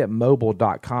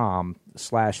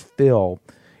patriotmobile.com/Phil,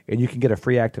 and you can get a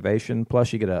free activation.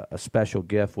 Plus, you get a special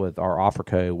gift with our offer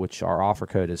code, which our offer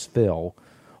code is Phil.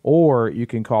 Or you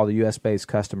can call the U.S.-based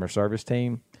customer service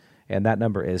team, and that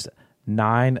number is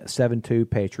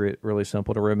 972-PATRIOT. Really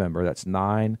simple to remember. That's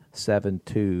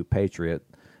 972-PATRIOT.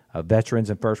 Veterans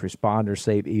and first responders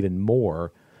save even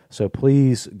more. So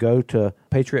please go to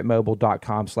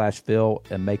patriotmobile.com/Phil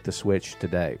and make the switch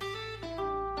today.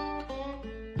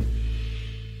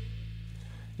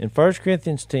 In 1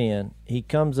 Corinthians 10, he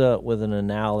comes up with an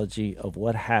analogy of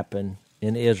what happened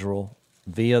in Israel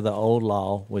via the old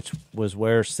law, which was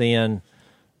where sin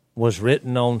was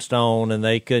written on stone and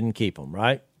they couldn't keep them,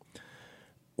 right?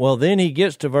 Well, then he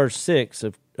gets to verse 6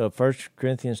 of 1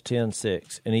 Corinthians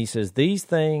 10:6, and he says, these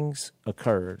things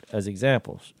occurred as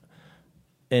examples.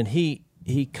 And he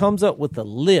comes up with a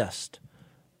list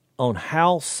on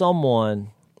how someone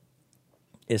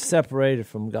is separated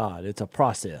from God. It's a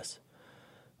process.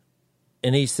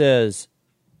 And he says,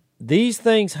 these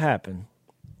things happen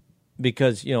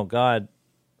because, God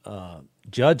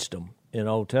judged them in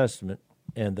Old Testament,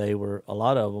 and a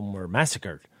lot of them were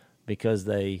massacred because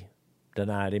they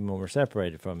denied him and were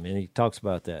separated from him. And he talks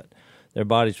about that. Their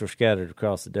bodies were scattered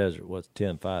across the desert, what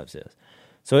 10:5 says.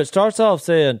 So it starts off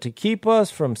saying, to keep us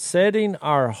from setting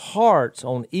our hearts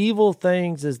on evil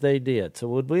things as they did. So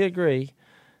would we agree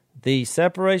the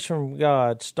separation from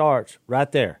God starts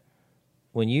right there?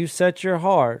 When you set your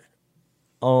heart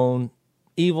on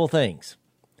evil things.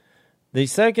 The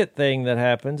second thing that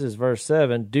happens is verse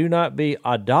 7, do not be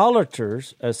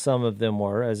idolaters as some of them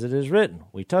were, as it is written.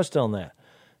 We touched on that.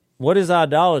 What is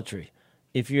idolatry?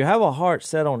 If you have a heart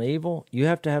set on evil, you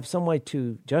have to have some way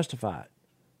to justify it,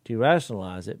 to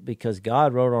rationalize it, because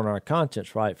God wrote on our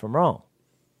conscience right from wrong.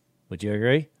 Would you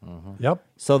agree? Mm-hmm. Yep.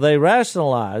 So they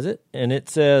rationalize it, and it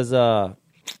says, the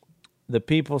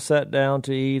people sat down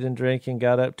to eat and drink and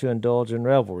got up to indulge in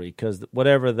revelry, because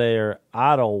whatever their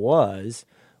idol was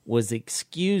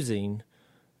excusing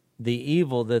the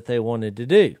evil that they wanted to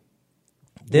do.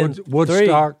 Then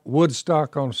Woodstock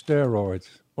on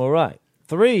steroids. All right.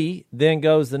 3 then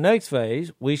goes the next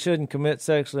phase. We shouldn't commit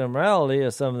sexual immorality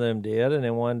as some of them did, and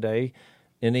then one day,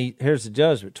 here's the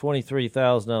judgment,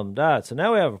 23,000 of them died. So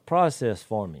now we have a process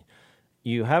forming.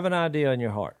 You have an idea in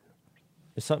your heart.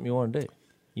 It's something you want to do.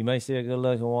 You may see a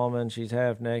good-looking woman, she's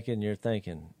half naked, and you're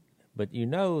thinking, but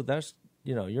that's,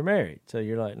 you're married. So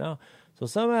you're like, no. So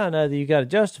somehow or another, you got to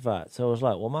justify it. So it's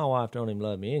like, well, my wife don't even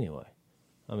love me anyway.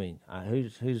 I mean,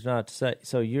 who's not to say?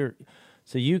 So you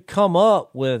come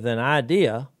up with an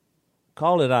idea,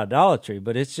 call it idolatry,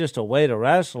 but it's just a way to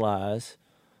rationalize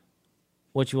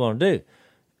what you want to do.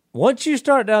 Once you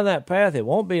start down that path, it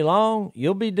won't be long.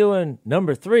 You'll be doing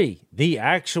number 3, the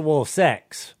actual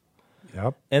sex.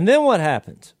 Yep. And then what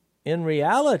happens? In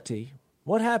reality,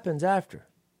 what happens after?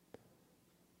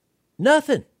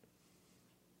 Nothing.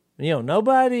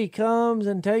 Nobody comes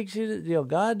and takes you.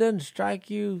 God doesn't strike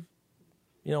you,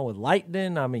 with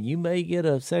lightning. I mean, you may get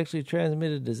a sexually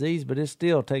transmitted disease, but it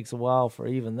still takes a while for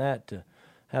even that to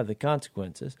have the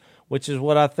consequences, which is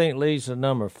what I think leads to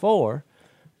number 4.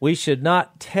 We should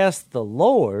not test the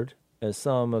Lord as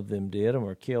some of them did and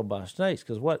were killed by snakes,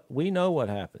 because we know what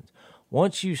happens.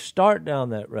 Once you start down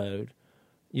that road,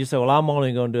 you say, well, I'm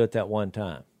only going to do it that one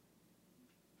time.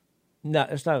 No,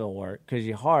 it's not going to work, because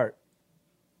your heart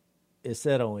is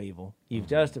set on evil. You've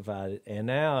justified it, and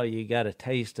now you got a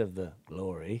taste of the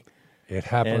glory. It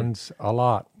happens a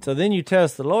lot. So then you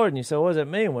test the Lord, and you say, what does it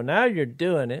mean? Well, now you're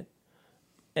doing it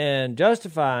and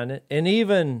justifying it, and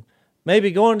even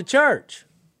maybe going to church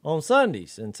on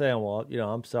Sundays and saying, well,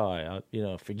 I'm sorry,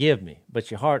 forgive me,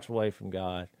 but your heart's away from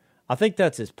God. I think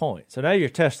that's his point. So now you're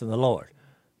testing the Lord.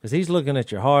 because he's looking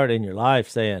at your heart and your life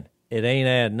saying, it ain't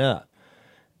adding up.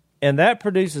 And that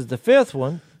produces the fifth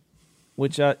one,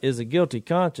 which is a guilty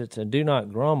conscience, and do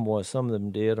not grumble as some of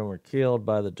them did and were killed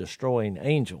by the destroying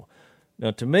angel.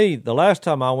 Now, to me, the last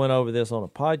time I went over this on a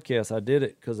podcast, I did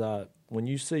it because when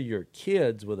you see your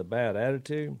kids with a bad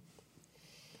attitude,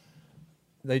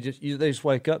 they just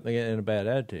wake up and get in a bad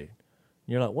attitude. And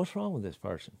you're like, what's wrong with this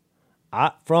person?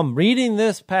 From reading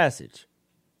this passage,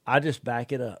 I just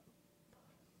back it up.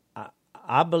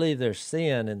 I believe there's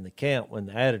sin in the camp when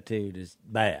the attitude is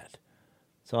bad.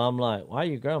 So I'm like, why are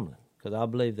you grumbling? Because I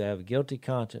believe they have a guilty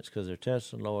conscience because they're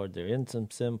testing the Lord. They're in some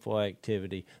sinful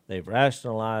activity. They've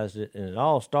rationalized it, and it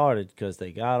all started because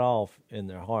they got off in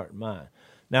their heart and mind.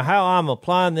 Now, how I'm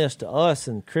applying this to us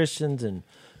and Christians and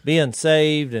being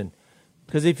saved, and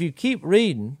because if you keep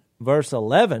reading verse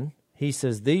 11, he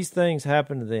says these things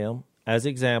happen to them as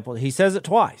example. He says it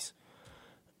twice.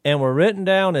 And were written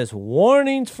down as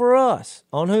warnings for us,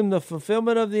 on whom the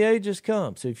fulfillment of the ages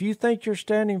come. So if you think you're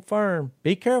standing firm,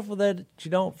 be careful that you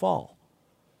don't fall.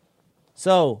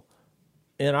 So,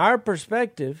 in our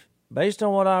perspective, based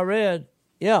on what I read,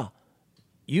 yeah,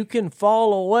 you can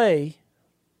fall away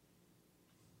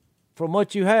from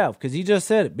what you have, because he just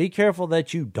said it. Be careful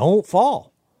that you don't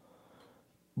fall.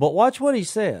 But watch what he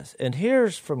says. And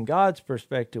here's from God's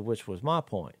perspective, which was my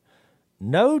point.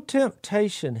 No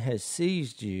temptation has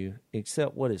seized you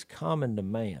except what is common to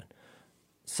man.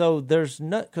 So there's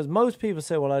not, because most people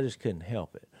say, well, I just couldn't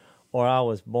help it, or I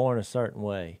was born a certain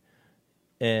way.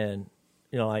 And,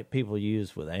 like people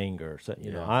use with anger or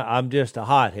something, I'm just a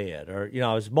hothead, or,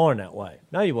 I was born that way.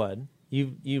 No, you wasn't.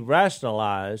 You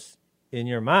rationalize in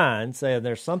your mind saying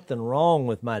there's something wrong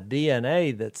with my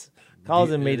DNA that's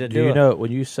causing me to do it. You know,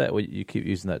 when you keep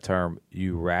using that term,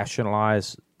 you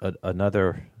rationalize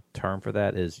another term for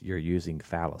that is you're using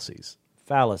fallacies.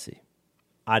 Fallacy.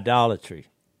 Idolatry.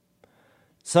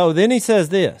 So then he says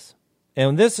this,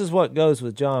 and this is what goes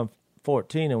with John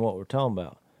 14 and what we're talking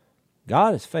about.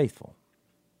 God is faithful.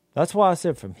 That's why I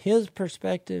said from his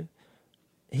perspective,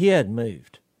 he had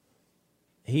moved.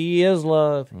 He is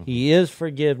love. Mm-hmm. He is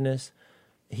forgiveness.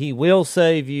 He will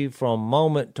save you from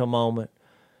moment to moment.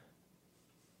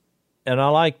 And I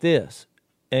like this.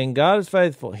 And God is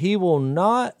faithful. He will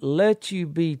not let you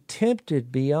be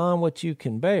tempted beyond what you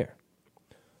can bear.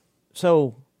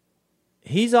 So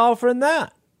he's offering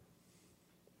that.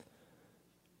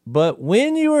 But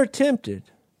when you are tempted,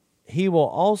 he will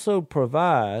also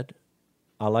provide,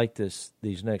 I like these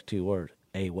next two words,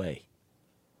 a way.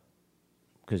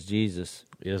 Because Jesus,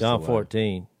 John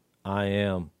 14, I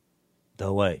am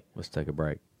the way. Let's take a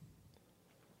break.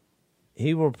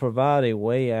 He will provide a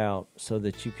way out so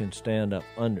that you can stand up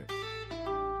under it.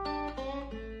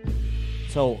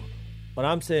 So what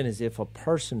I'm saying is if a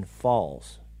person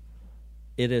falls,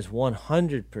 it is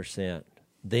 100%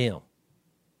 them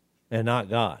and not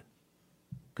God.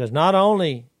 Because not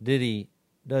only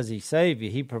does he save you,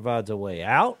 he provides a way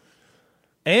out,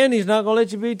 and he's not going to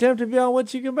let you be tempted beyond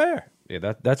what you can bear.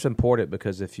 Yeah, that's important,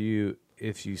 because if you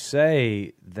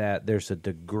say that there's a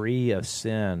degree of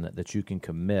sin that you can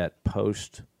commit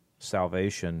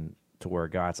post-salvation to where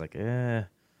God's like, that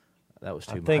was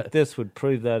too much. I think this would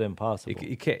prove that impossible.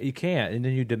 You can't, and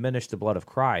then you diminish the blood of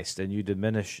Christ, and you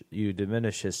diminish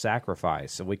his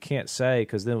sacrifice. And we can't say,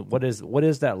 because then what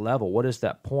is that level? What is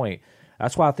that point?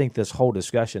 That's why I think this whole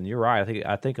discussion, you're right,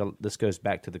 I think this goes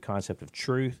back to the concept of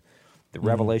truth, the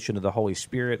revelation of the Holy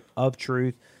Spirit of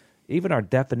truth. Even our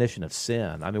definition of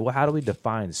sin. I mean, how do we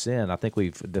define sin? I think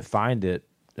we've defined it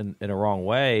in a wrong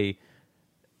way,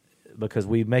 because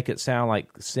we make it sound like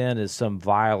sin is some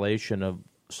violation of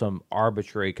some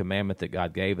arbitrary commandment that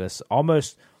God gave us.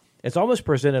 It's almost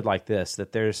presented like this,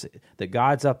 that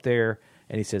God's up there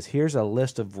and he says, here's a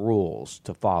list of rules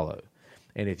to follow.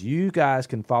 And if you guys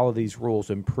can follow these rules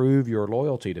and prove your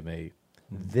loyalty to me,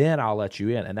 then I'll let you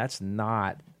in. And that's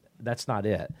not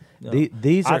it. No.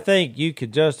 I think you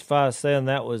could justify saying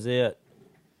that was it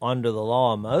under the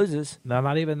law of Moses. No,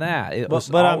 not even that.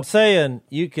 But I'm saying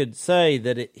you could say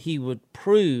that he would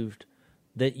prove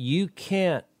that you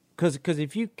can't, because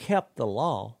if you kept the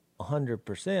law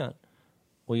 100%,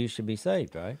 well, you should be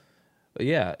saved, right?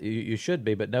 Yeah, you should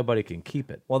be, but nobody can keep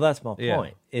it. Well, that's my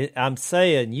point. I'm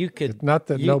saying you could. It's not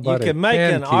that nobody you can make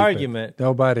can an keep argument. It.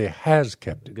 Nobody has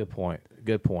kept it. Good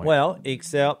point. Well,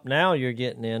 except now you're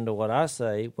getting into what I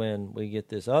say when we get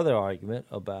this other argument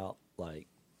about like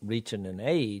reaching an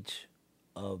age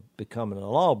of becoming a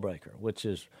lawbreaker, which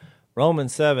is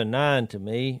Romans 7:9 to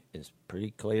me is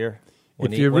pretty clear.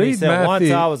 When he said, Matthew,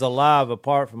 once I was alive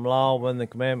apart from law, when the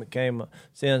commandment came,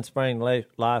 sin sprang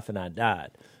life, and I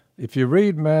died. If you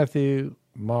read Matthew,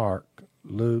 Mark,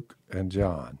 Luke, and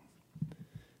John,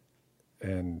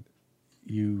 and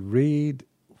you read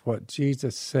what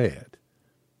Jesus said.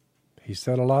 He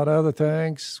said a lot of other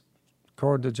things,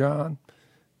 according to John,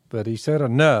 but he said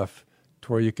enough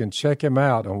to where you can check him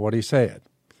out on what he said.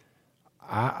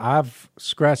 I've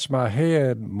scratched my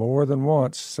head more than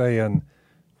once saying,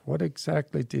 what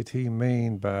exactly did he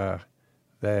mean by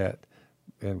that?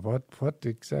 And what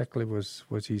exactly was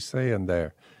he saying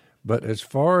there? But as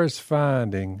far as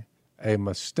finding a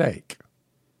mistake,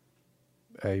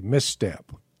 a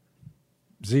misstep,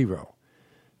 zero.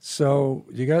 So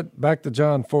you got back to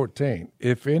John 14.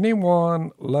 If anyone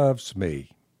loves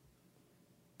me,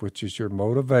 which is your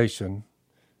motivation,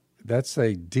 that's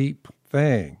a deep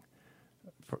thing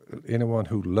for anyone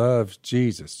who loves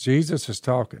Jesus. Jesus is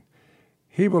talking.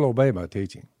 He will obey my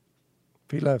teaching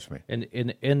if he loves me.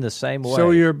 In the same way.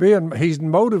 So he's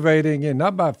motivating you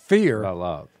not by fear. By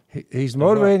love. He's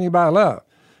motivating you by love.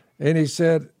 And he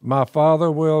said, my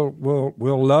Father will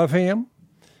love him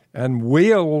and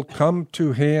we'll come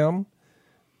to him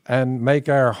and make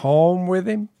our home with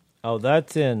him. Oh,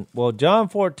 that's John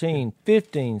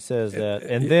 14:15 says that.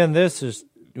 And then this is,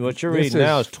 what you're reading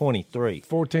now is 23.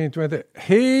 14:23.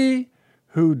 He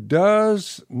who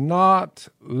does not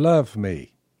love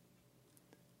me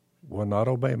will not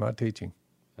obey my teaching.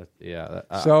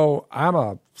 So I'm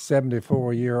a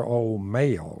 74-year-old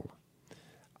male.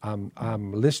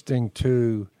 I'm listening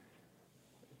to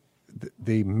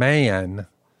the man,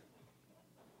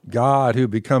 God who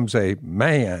becomes a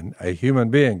man, a human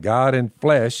being, God in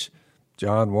flesh,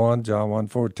 John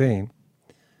 1:14.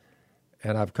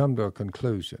 And I've come to a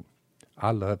conclusion.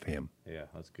 I love him. Yeah,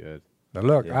 that's good. Now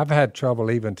look, I've had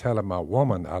trouble even telling my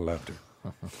woman I loved her.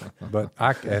 But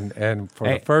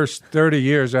the first 30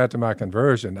 years after my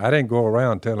conversion, I didn't go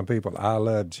around telling people I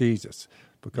love Jesus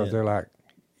because they're like,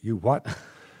 you what?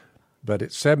 But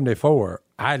at 74,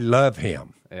 I love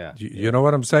him. Yeah. You know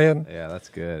what I'm saying? Yeah, that's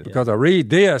good. Because I read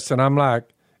this and I'm like,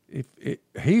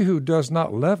 he who does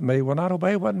not love me will not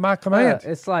obey what my command.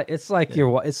 It's like a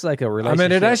relationship. I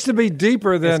mean, it has to be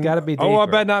deeper than. It's got to be deeper. Oh, I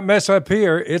better not mess up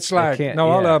here. It's like, I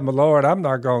love my Lord. I'm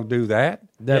not going to do that.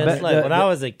 It's like when I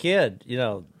was a kid,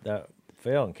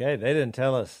 Phil and Kay, they didn't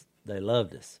tell us they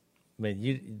loved us. I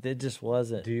mean, it just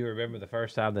wasn't. Do you remember the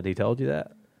first time that he told you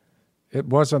that? It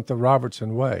wasn't the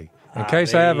Robertson way. In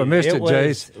case I ever missed it,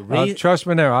 Jace, trust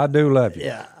me now, I do love you.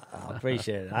 Yeah, I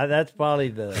appreciate it. That's probably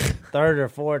the third or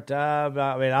fourth time.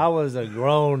 I mean, I was a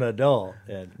grown adult.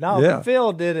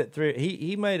 Phil did it through.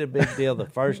 He made a big deal the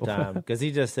first time because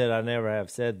he just said, "I never have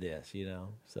said this,"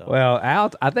 So well,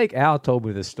 I think Al told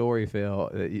me the story,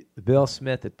 Phil. Bill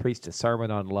Smith had preached a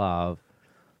sermon on love.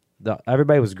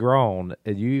 Everybody was grown,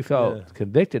 and you felt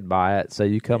convicted by it. So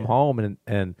you come home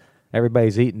and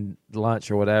everybody's eating lunch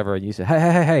or whatever, and you say,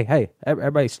 hey,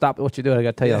 everybody stop what you're doing. I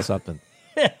got to tell y'all something.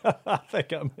 I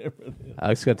think I remember this. I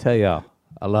was going to tell y'all,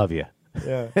 I love you.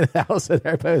 Yeah. And all of a sudden,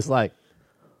 everybody was like.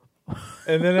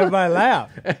 And then everybody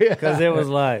laughed because it was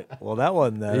like, well, that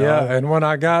wasn't that. Yeah, and when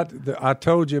I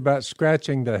told you about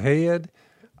scratching the head,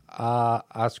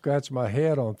 I scratched my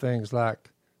head on things like,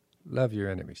 love your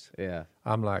enemies. Yeah.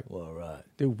 I'm like, well, right.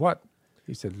 Do what?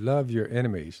 He said, love your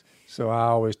enemies. So I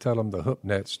always tell them the hook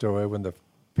net story when the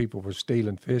people were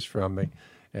stealing fish from me.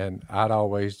 And I'd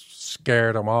always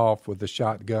scared them off with the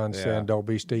shotgun saying, don't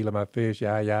be stealing my fish,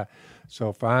 yeah.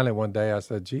 So finally one day I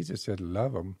said, Jesus said,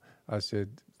 love them. I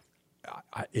said,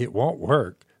 it won't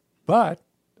work, but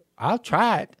I'll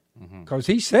try it because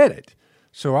he said it.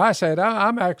 So I said,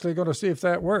 I'm actually going to see if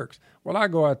that works. Well, I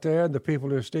go out there and the people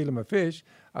who are stealing my fish,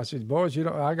 I said, boys,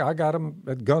 I got them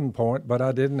at gunpoint, but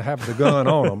I didn't have the gun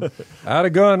on them. I had a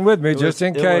gun with me just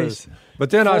in case. But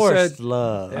then I said,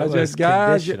 love. I said,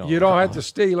 guys, you don't have to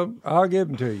steal them. I'll give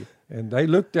them to you. And they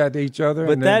looked at each other.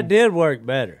 But that did work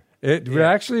better. It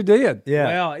actually did. Yeah.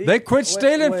 Well, they quit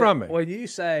stealing from me. When you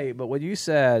said, when you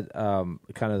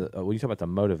talk about the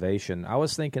motivation, I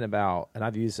was thinking about, and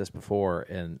I've used this before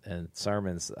in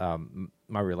sermons,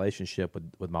 my relationship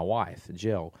with my wife,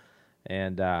 Jill.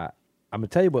 And I'm going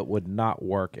to tell you what would not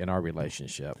work in our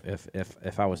relationship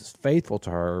if I was faithful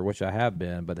to her, which I have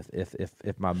been, but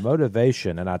if my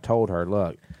motivation, and I told her,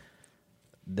 look,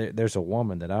 there's a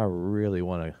woman that I really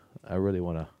want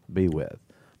to be with,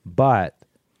 but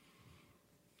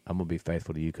I'm going to be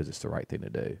faithful to you because it's the right thing to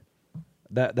do.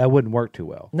 That wouldn't work too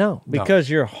well. No, because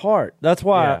your heart. That's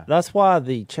why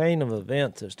the chain of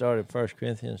events that started 1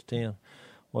 Corinthians 10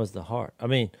 was the heart. I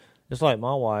mean, just like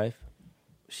my wife,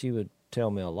 she would tell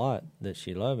me a lot that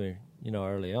she loved me,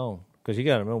 early on. Because you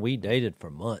got to remember, we dated for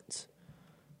months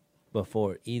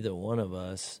before either one of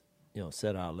us,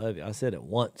 said I love you. I said it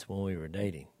once when we were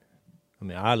dating. I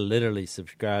mean, I literally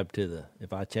subscribe to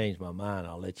if I change my mind,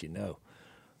 I'll let you know.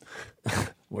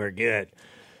 We're good.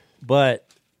 But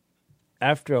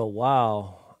after a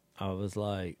while, I was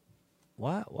like,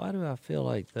 why do I feel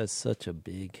like that's such a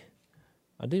big...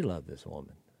 I do love this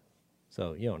woman.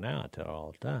 So, now I tell her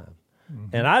all the time.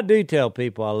 Mm-hmm. And I do tell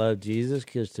people I love Jesus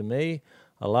because to me,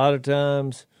 a lot of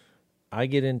times I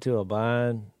get into a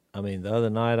bind. I mean, the other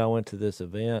night I went to this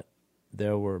event.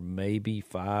 There were maybe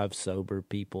 5 sober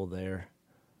people there.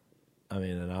 I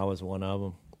mean, and I was one of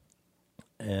them.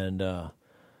 And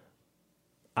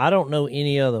I don't know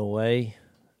any other way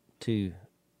to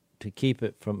keep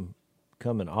it from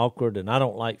becoming awkward, and I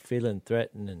don't like feeling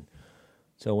threatened. And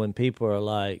so when people are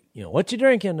like, what you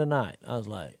drinking tonight? I was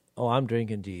like, oh, I'm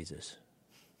drinking Jesus.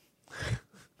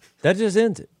 That just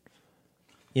ends it.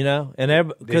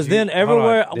 And because then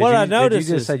everywhere, what I noticed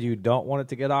you just said you don't want it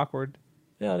to get awkward?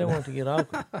 Yeah, I didn't want it to get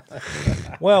awkward.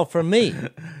 Well, for me,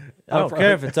 I don't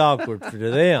care if it's awkward for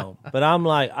them, but I'm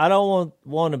like, I don't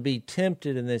want to be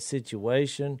tempted in this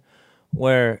situation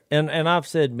where, and I've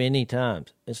said many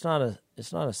times, it's not a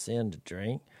sin to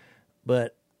drink,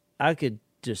 but I could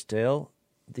just tell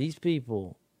these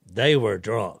people, they were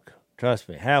drunk. Trust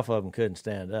me, half of them couldn't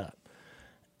stand up.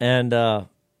 And,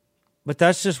 but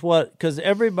that's just because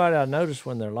everybody I notice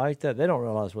when they're like that, they don't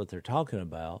realize what they're talking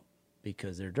about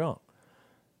because they're drunk.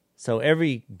 So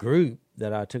every group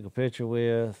that I took a picture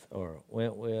with or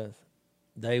went with,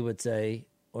 they would say,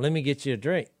 well, let me get you a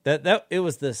drink. That it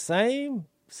was the same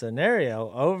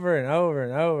scenario over and over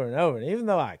and over and over. And even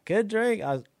though I could drink,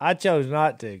 I chose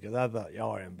not to because I thought,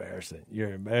 y'all are embarrassing.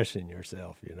 You're embarrassing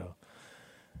yourself,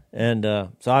 And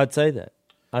so I'd say that.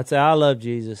 I'd say, I love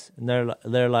Jesus. And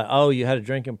they're like, oh, you had a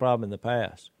drinking problem in the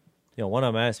past. One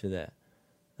of them asked me that.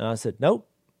 And I said, nope,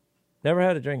 never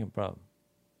had a drinking problem.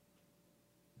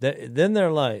 Then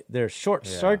they're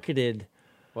short-circuited. Yeah.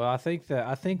 Well, I think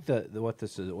that what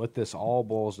this all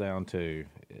boils down to,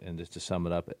 and just to sum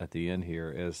it up at the end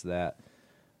here, is that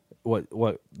what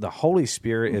the Holy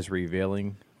Spirit is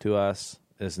revealing to us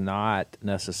is not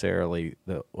necessarily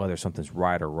whether something's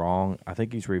right or wrong. I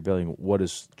think He's revealing what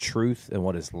is truth and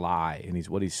what is lie, and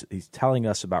He's telling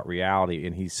us about reality,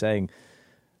 and He's saying,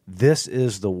 this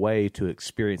is the way to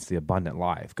experience the abundant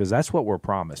life, because that's what we're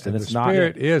promised. And it's the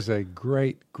Spirit is a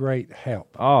great, great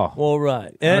help. Oh. Well,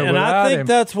 right. And I think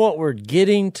that's what we're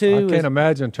getting to. I can't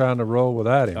imagine trying to roll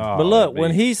without Him. But look,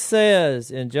 when He says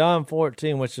in John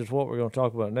 14, which is what we're going to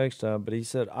talk about next time, but He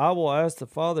said, I will ask the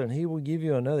Father, and He will give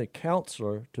you another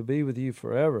counselor to be with you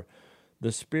forever,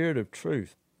 the Spirit of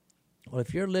truth. Well,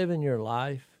 if you're living your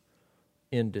life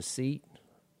in deceit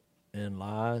and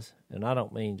lies, and I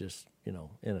don't mean just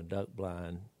in a duck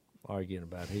blind arguing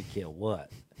about who killed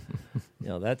what.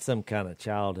 That's some kind of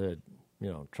childhood,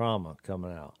 trauma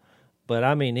coming out. But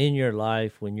I mean, in your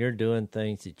life, when you're doing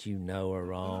things that are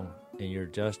wrong and you're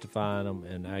justifying them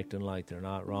and acting like they're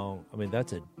not wrong, I mean,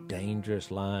 that's a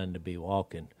dangerous line to be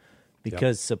walking.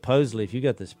 Because supposedly, if you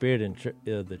got the Spirit and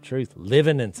the truth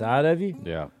living inside of you,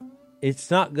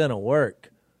 it's not going to work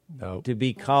to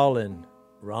be calling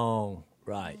wrong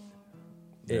right.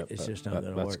 It's just not going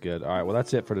to work. That's good. All right, well,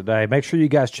 that's it for today. Make sure you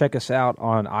guys check us out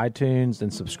on iTunes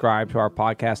and subscribe to our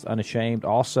podcast, Unashamed.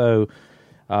 Also,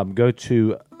 go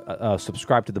to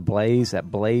subscribe to The Blaze at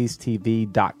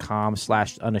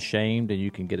blazetv.com/unashamed, and you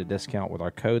can get a discount with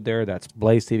our code there. That's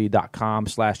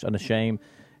blazetv.com/unashamed.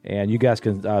 And you guys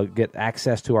can get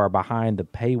access to our behind the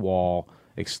paywall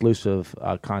exclusive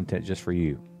content just for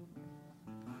you.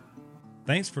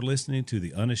 Thanks for listening to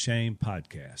the Unashamed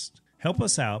podcast. Help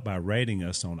us out by rating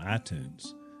us on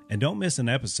iTunes. And don't miss an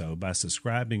episode by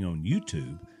subscribing on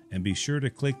YouTube, and be sure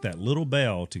to click that little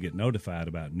bell to get notified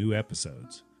about new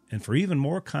episodes. And for even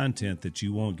more content that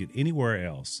you won't get anywhere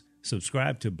else,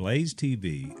 subscribe to Blaze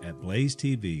TV at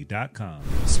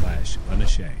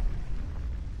blazetv.com/unashamed.